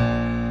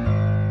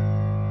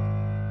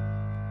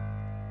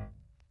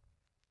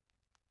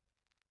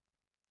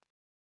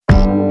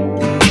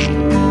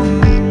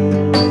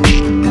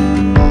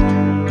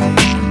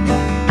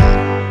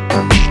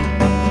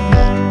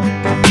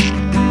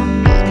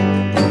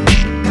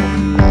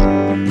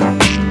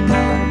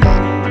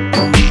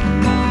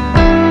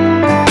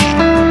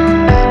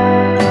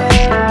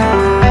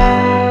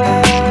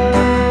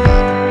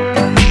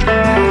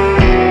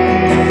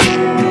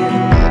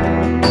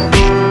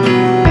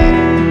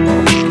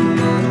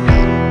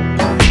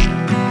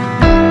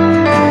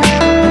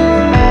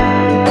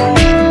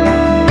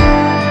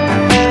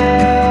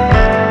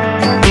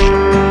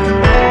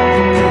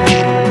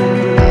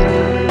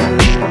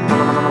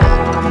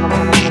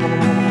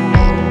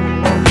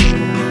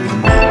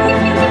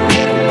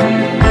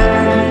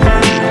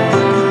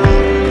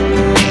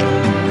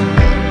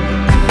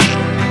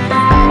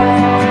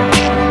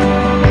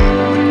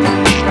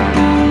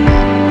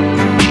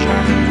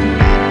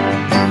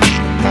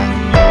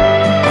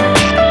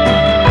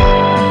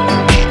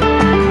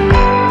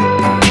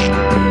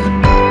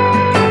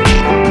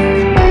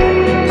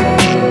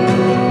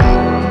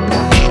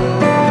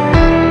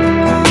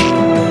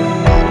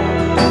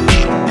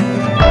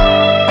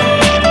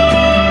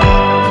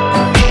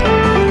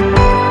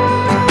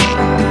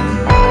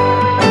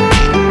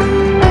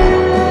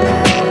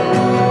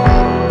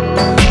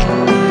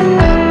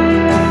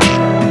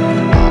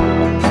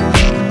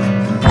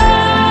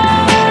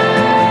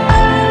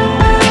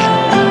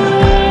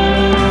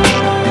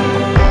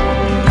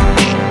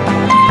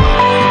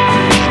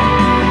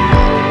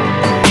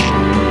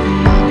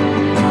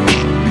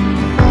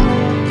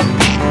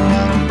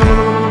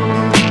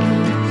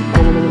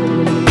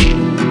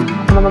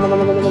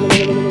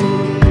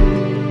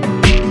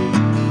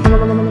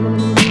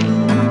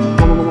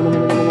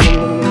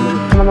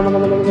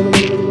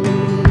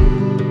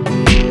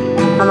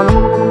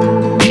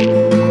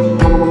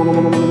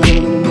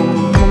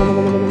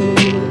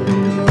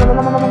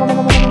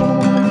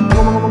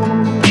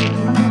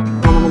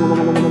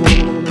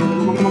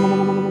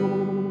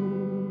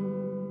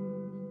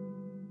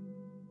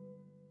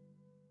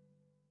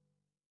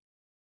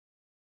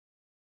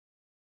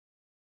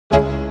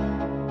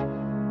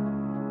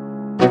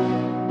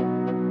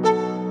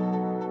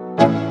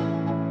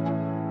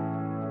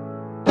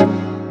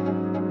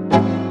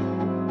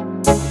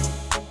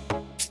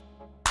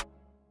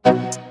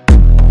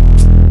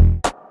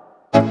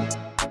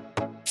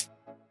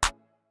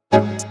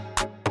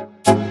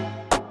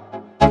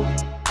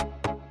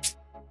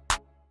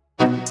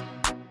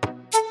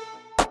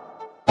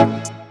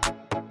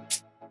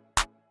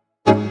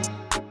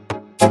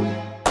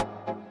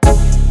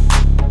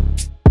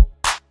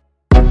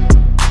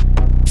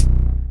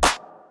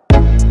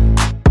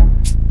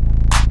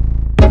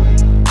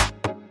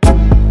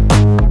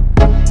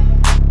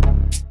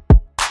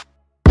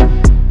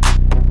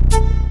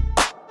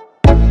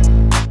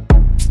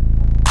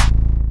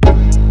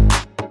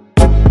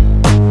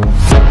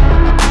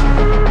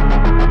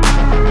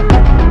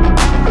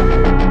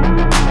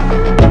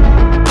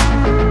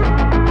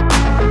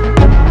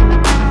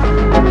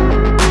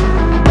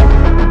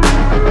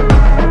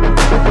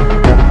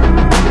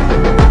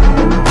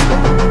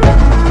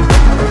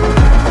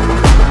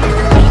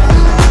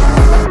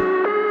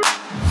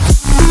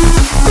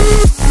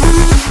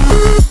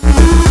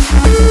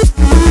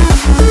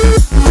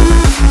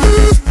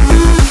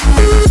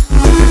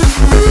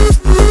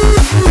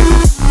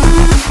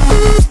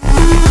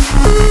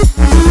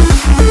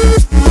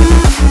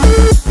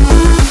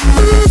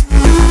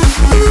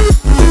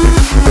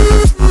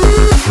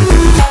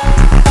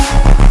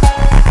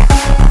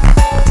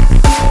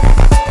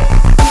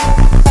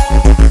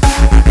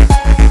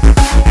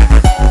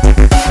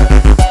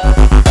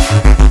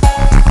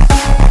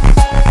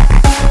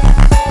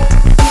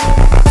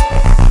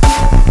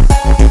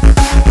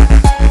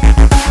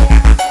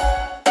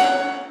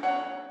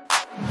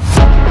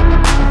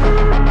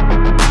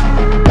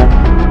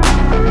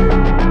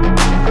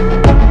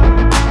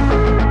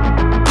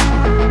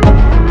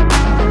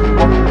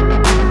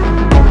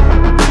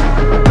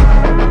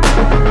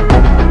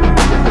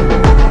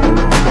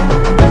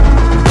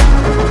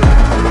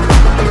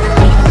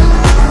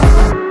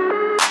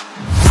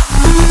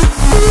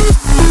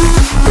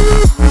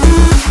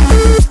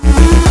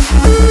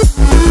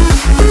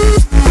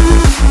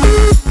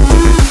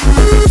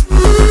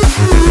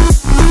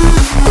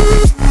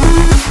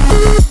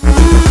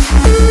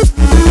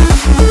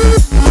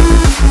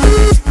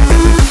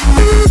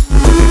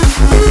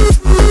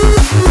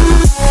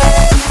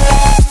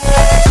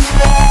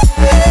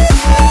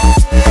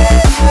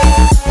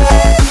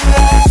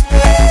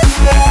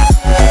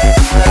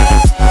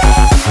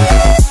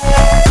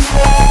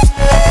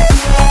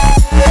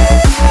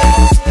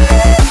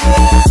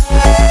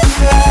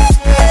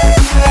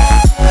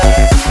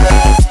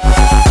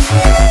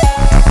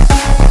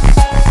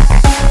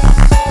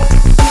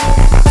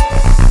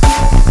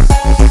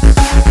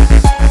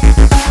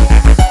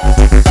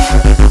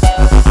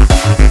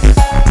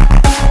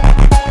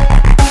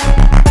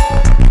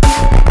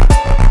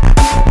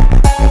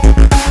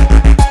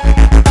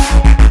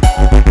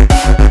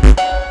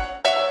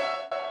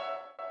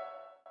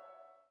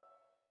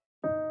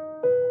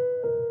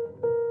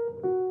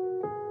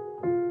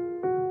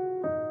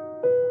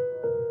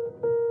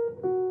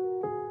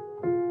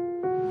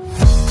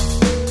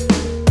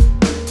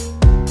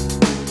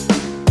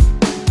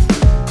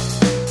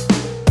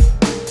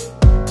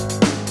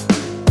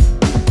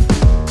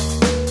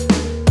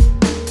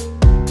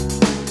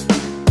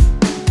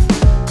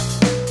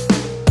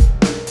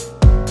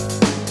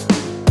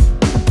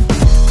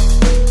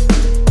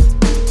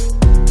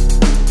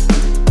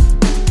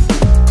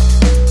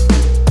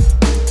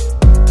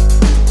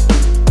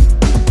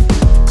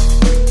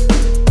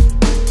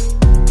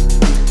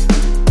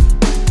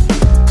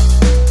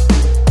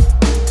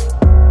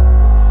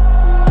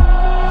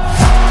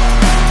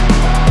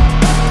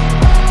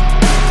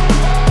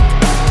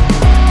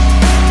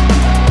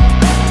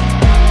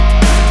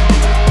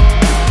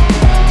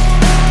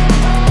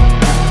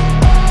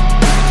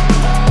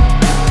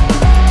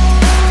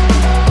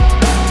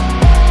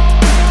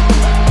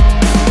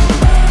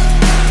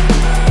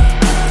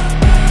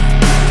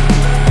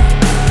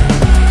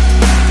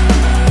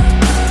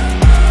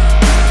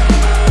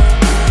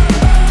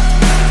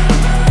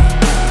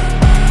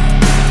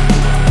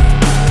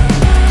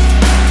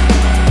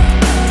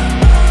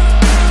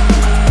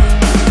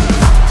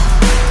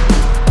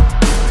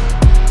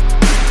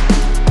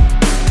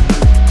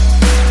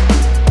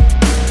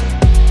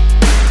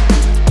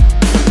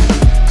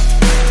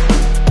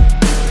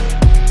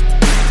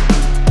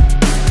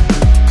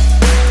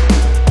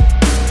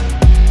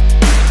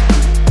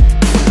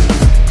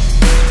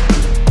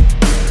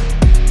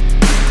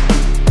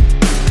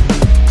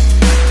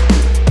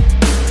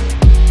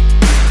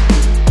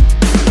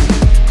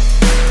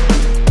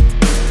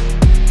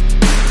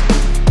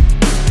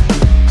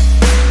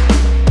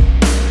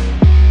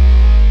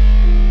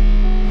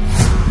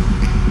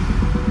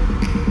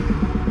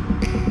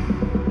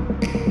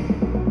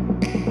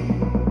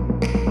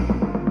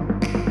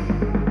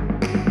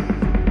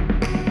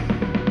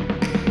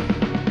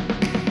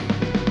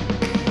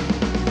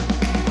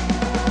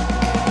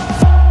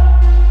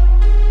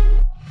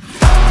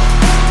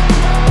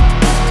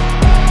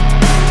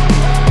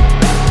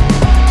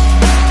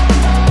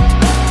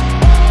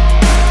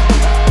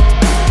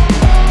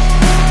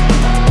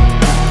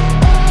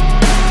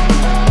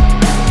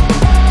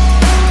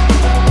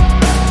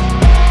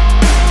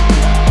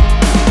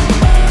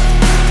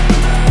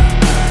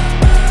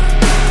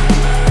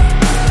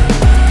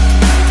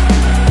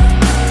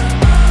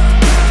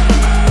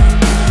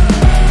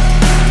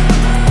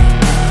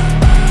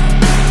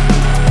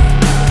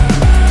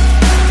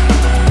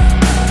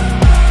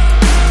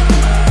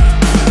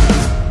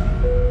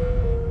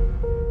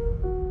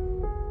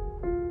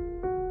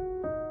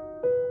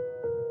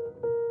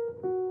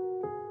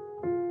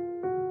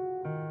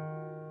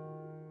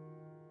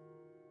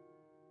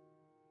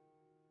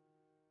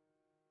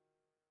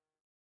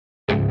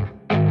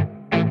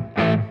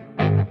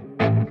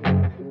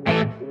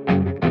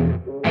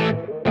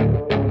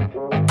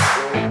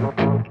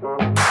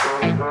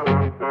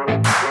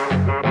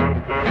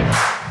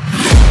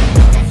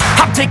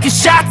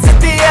 shots at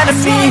the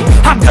enemy.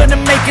 I'm gonna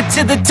make it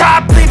to the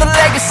top, leave a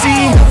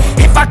legacy.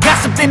 If I got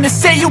something to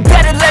say, you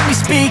better let me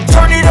speak.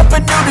 Turn it up a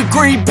new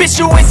degree, bitch,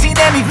 you ain't seen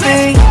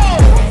anything.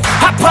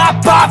 I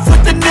pop off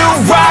with the new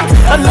rock,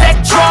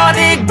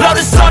 electronic, blow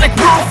the sonic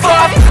roof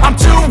up. I'm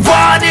too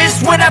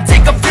honest when I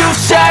take a few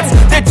shots.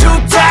 They're too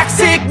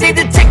toxic, need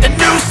to take the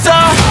noose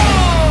off.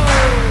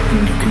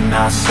 And you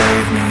cannot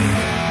save me,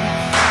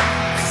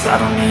 'cause I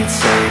don't need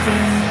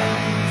saving.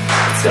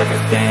 It's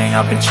everything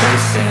I've been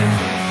chasing,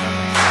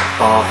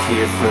 all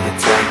here for the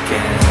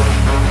taking.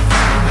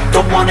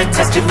 Don't wanna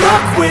test your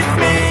luck with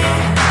me,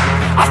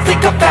 I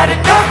think I've had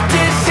enough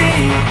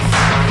disease.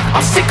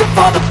 I'm sick of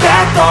all the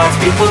bad thoughts,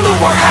 people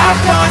who are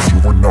half-nots.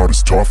 You are not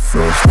as tough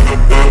as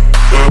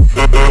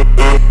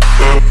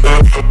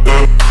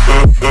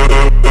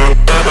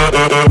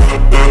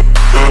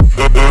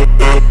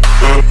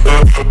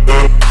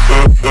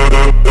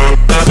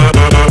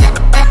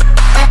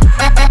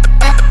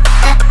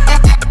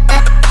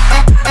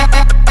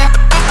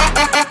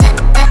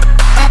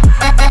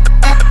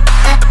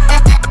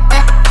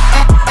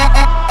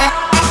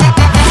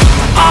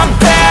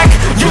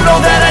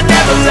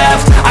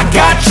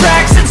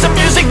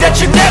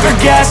you never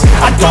guess.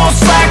 I don't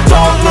slack,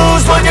 don't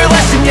lose, learn your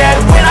lesson yet.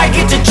 When I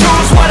get to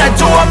choose what I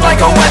do, I'm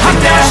like a weapon. I'm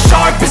not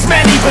sharp as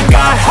many, but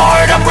got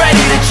hard, I'm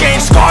ready to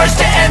change. Scars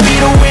to envy,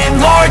 to win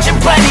large and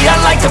plenty. I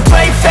like to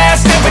play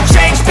fast, never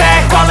change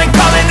back. Calling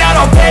out,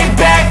 I'll pay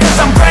back, 'cause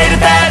I'm great at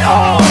that.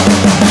 Oh,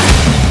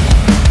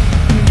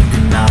 you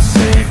cannot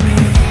save me,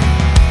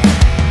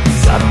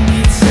 'cause I don't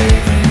need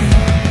saving.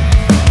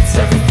 It's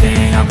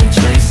everything I've been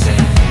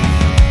chasing,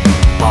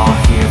 all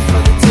here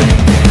for the taking.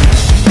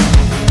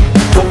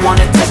 don't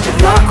wanna test your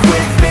luck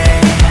with me,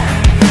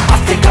 I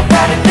think I've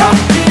had enough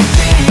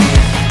disease.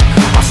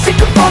 I'm sick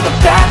of all the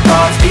bad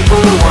thoughts, people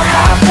who are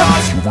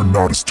half-nots. you are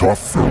not as tough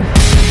as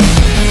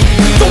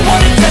Don't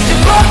wanna test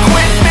your luck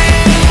with me,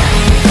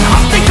 I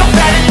think I've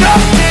had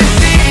enough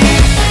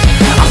disease.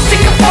 I'm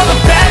sick of all the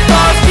bad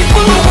thoughts,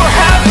 people who are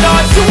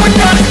half-nots, who are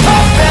not as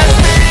tough as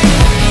me.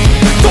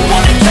 Don't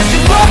wanna test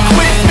your luck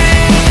with me,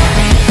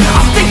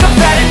 I think I've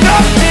had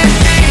enough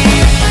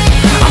disease.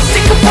 I'm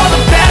sick of all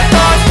the bad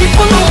thoughts,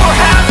 people who are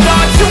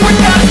half-nots, who are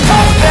not as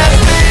tough as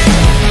me.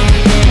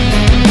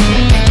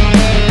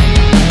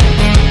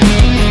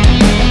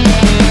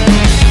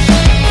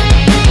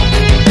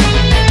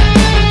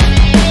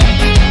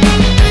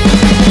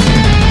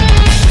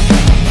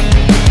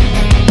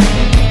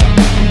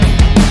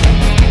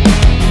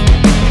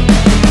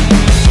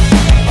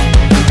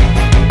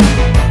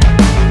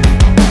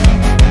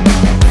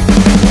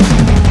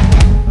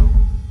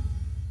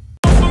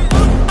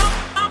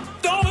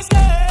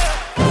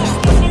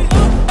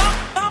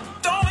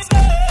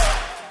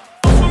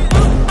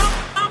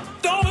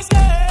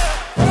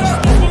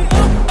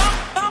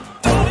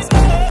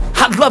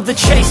 Love the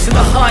chase and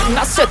the hunt, and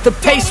I set the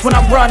pace when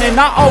I'm running.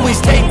 I always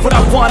take what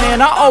I want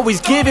and I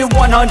always give it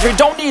 100.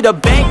 Don't need a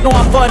bank, no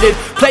I'm funded.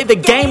 Play the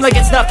game like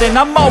it's nothing,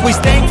 I'm always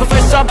thankful for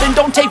something.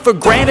 Don't take for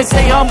granted,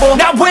 stay humble.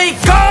 Now wake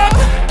up,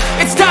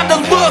 it's time to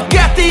look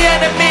at the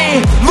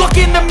enemy. Look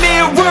in the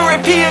mirror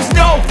if he is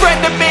no friend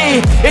to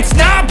me. It's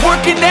not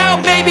working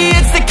out, maybe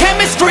it's the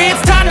chemistry.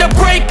 It's time to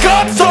break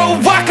up so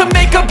I can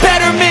make a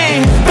better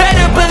me.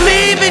 Better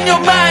believe in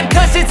your mind,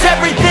 'cause it's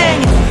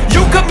everything.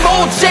 You can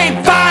mold,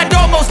 shape, find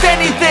almost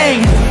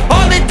anything.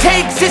 All it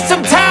takes is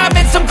some time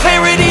and some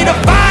clarity to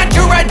find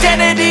your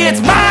identity.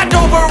 It's mind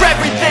over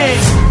everything.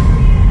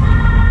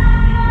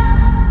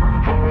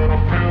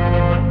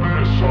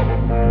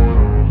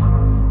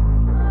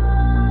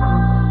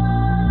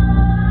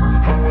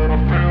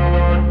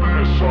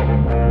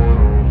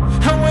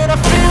 And when I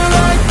feel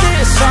like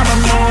this, I'm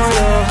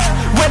immortal.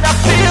 When I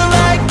feel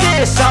like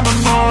this, I'm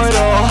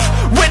immortal.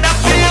 When I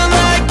feel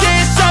like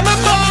this, I'm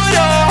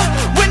immortal.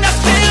 When I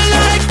feel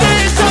like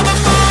this, I'm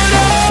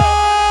immortal.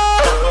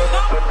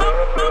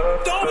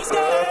 Don't be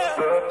scared.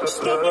 Just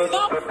look it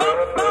up.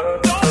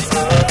 Don't be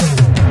scared.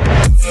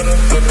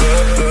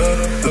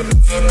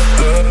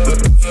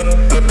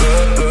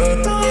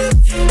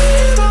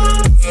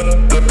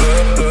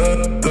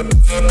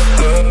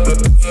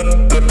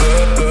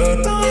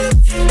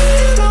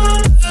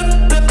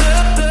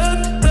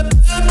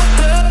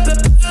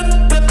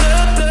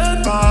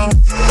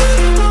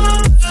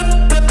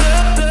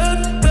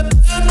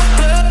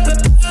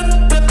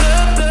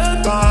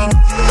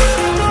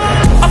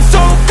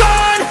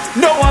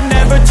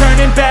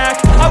 Turning back,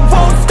 I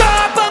won't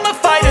stop, I'ma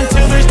fight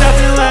until there's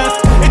nothing left.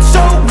 It's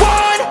so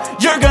on,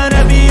 you're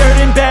gonna be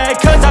hurting bad,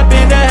 'cause I've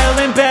been to hell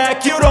and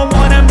back. You don't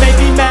wanna make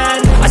me mad,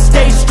 I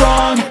stay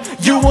strong,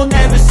 you will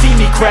never see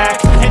me crack.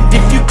 And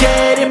if you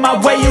get in my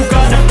way, you're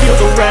gonna feel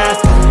the wrath.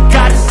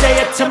 Gotta say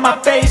it to my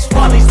face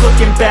while he's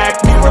looking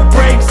back. Mirror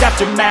breaks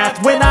after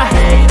math, when I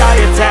hate, I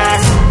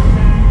attack.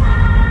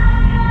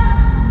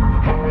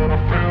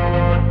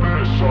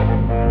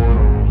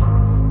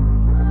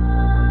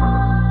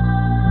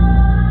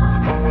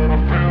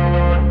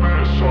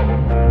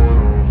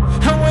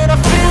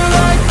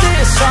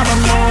 I'm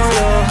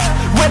immortal.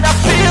 When I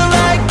feel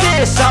like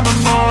this, I'm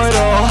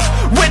immortal.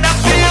 When I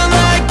feel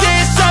like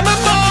this, I'm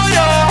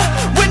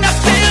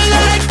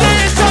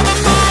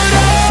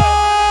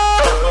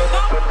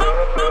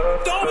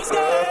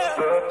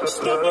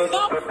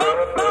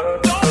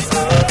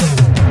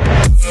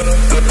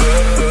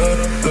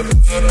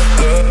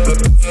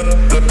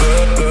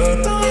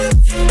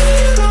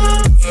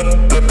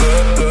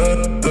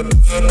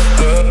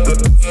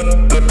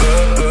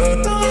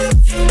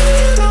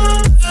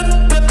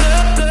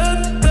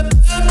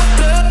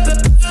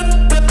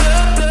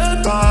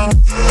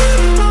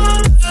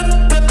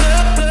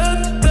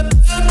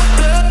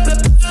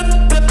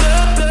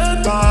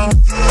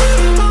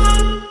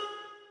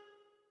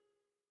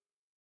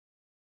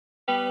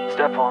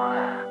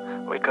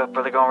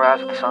gonna rise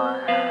with the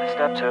sun.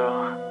 Step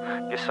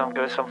 2, get some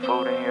good, some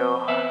food in you.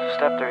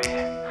 Step 3,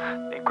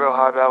 think real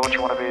hard about what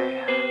you wanna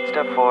be.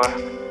 Step 4,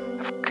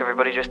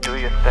 everybody just do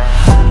your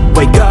thing.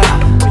 Wake up,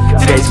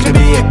 today's gonna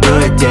be a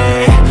good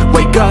day.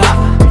 Wake up,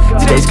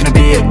 today's gonna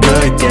be a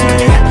good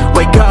day.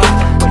 Wake up,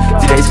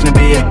 today's gonna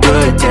be a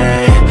good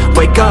day.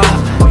 Wake up,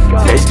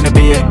 today's gonna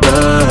be a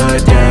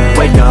good day.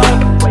 Wake up,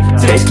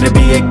 today's gonna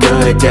be a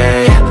good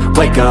day.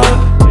 Wake up,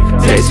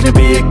 today's gonna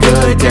be a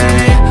good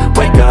day.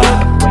 Wake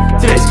up,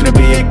 today's gonna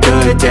be a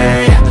good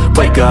day.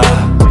 Wake up,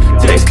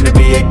 today's gonna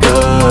be a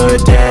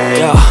good day.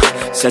 Yo,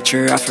 set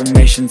your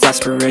affirmations,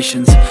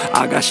 aspirations.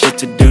 I got shit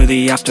to do,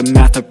 the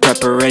aftermath of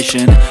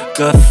preparation.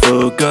 Good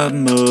food, good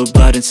mood,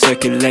 blood in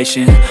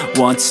circulation.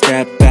 One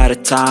step at a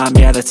time,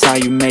 yeah, that's how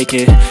you make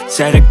it.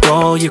 Set a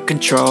goal you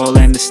control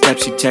and the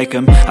steps you take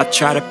them. I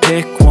try to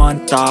pick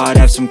one thought,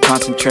 have some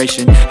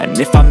concentration. And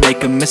if I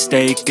make a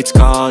mistake, it's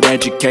called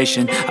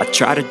education. I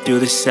try to do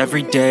this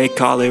every day,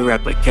 call it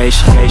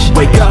replication.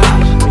 Wake up,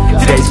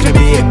 today's gonna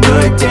be a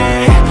good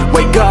day.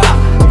 Wake up,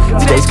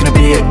 today's gonna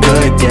be a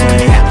good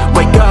day.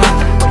 Wake up,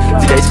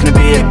 today's gonna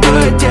be a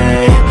good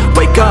day.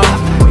 Wake up,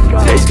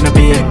 today's gonna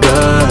be a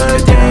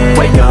good day.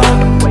 Wake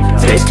up,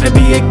 today's gonna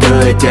be a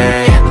good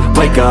day.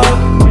 Wake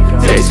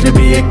up, today's gonna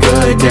be a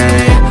good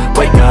day.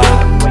 Wake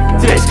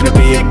up, today's gonna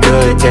be a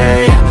good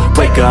day.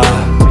 Wake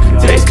up,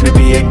 today's gonna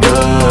be a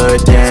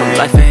good day. So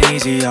life ain't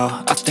easy, yo,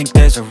 I think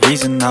there's a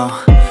reason though.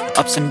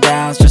 Ups and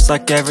downs, just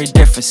like every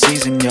different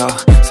season, yo.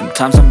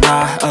 Sometimes I'm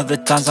high, other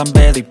times I'm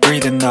barely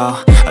breathing, though.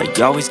 I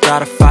always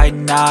gotta fight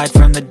and hide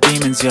from the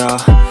demons, yo.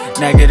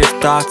 Negative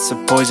thoughts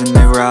are poison,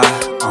 they ride,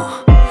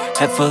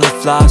 Head full of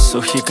flies,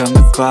 so here come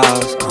the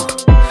clouds,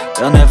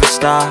 They'll never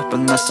stop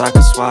unless I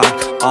can swap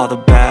all the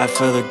bad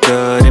for the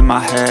good in my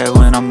head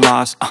when I'm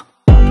lost,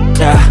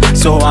 Yeah,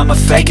 so I'ma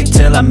fake it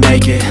till I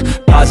make it.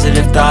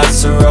 Positive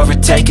thoughts are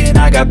overtaken,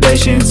 I got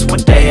patience. One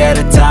day at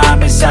a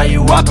time is how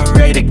you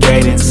operate a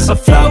cadence. A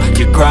flow,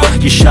 you grow,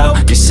 you show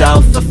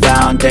yourself a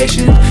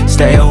foundation.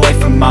 Stay away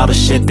from all the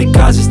shit that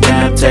causes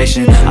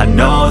temptation. I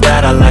know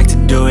that I like to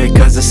do it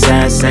cause it's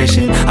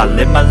sensation. I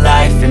live my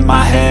life in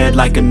my head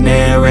like a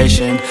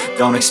narration.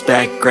 Don't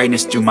expect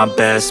greatness, do my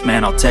best,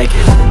 man, I'll take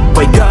it.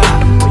 Wake up,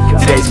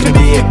 today's gonna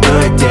be a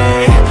good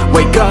day.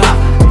 Wake up,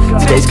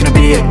 today's gonna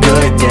be a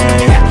good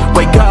day.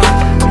 Wake up,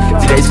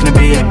 today's gonna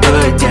be a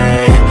good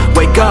day.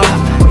 Wake up,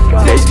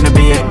 today's gonna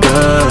be a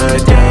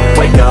good day.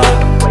 Wake up,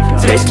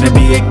 today's gonna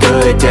be a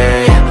good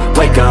day.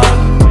 Wake up,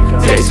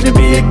 today's gonna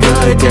be a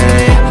good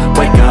day.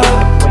 Wake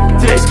up,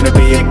 today's gonna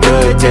be a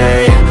good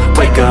day.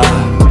 Wake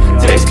up.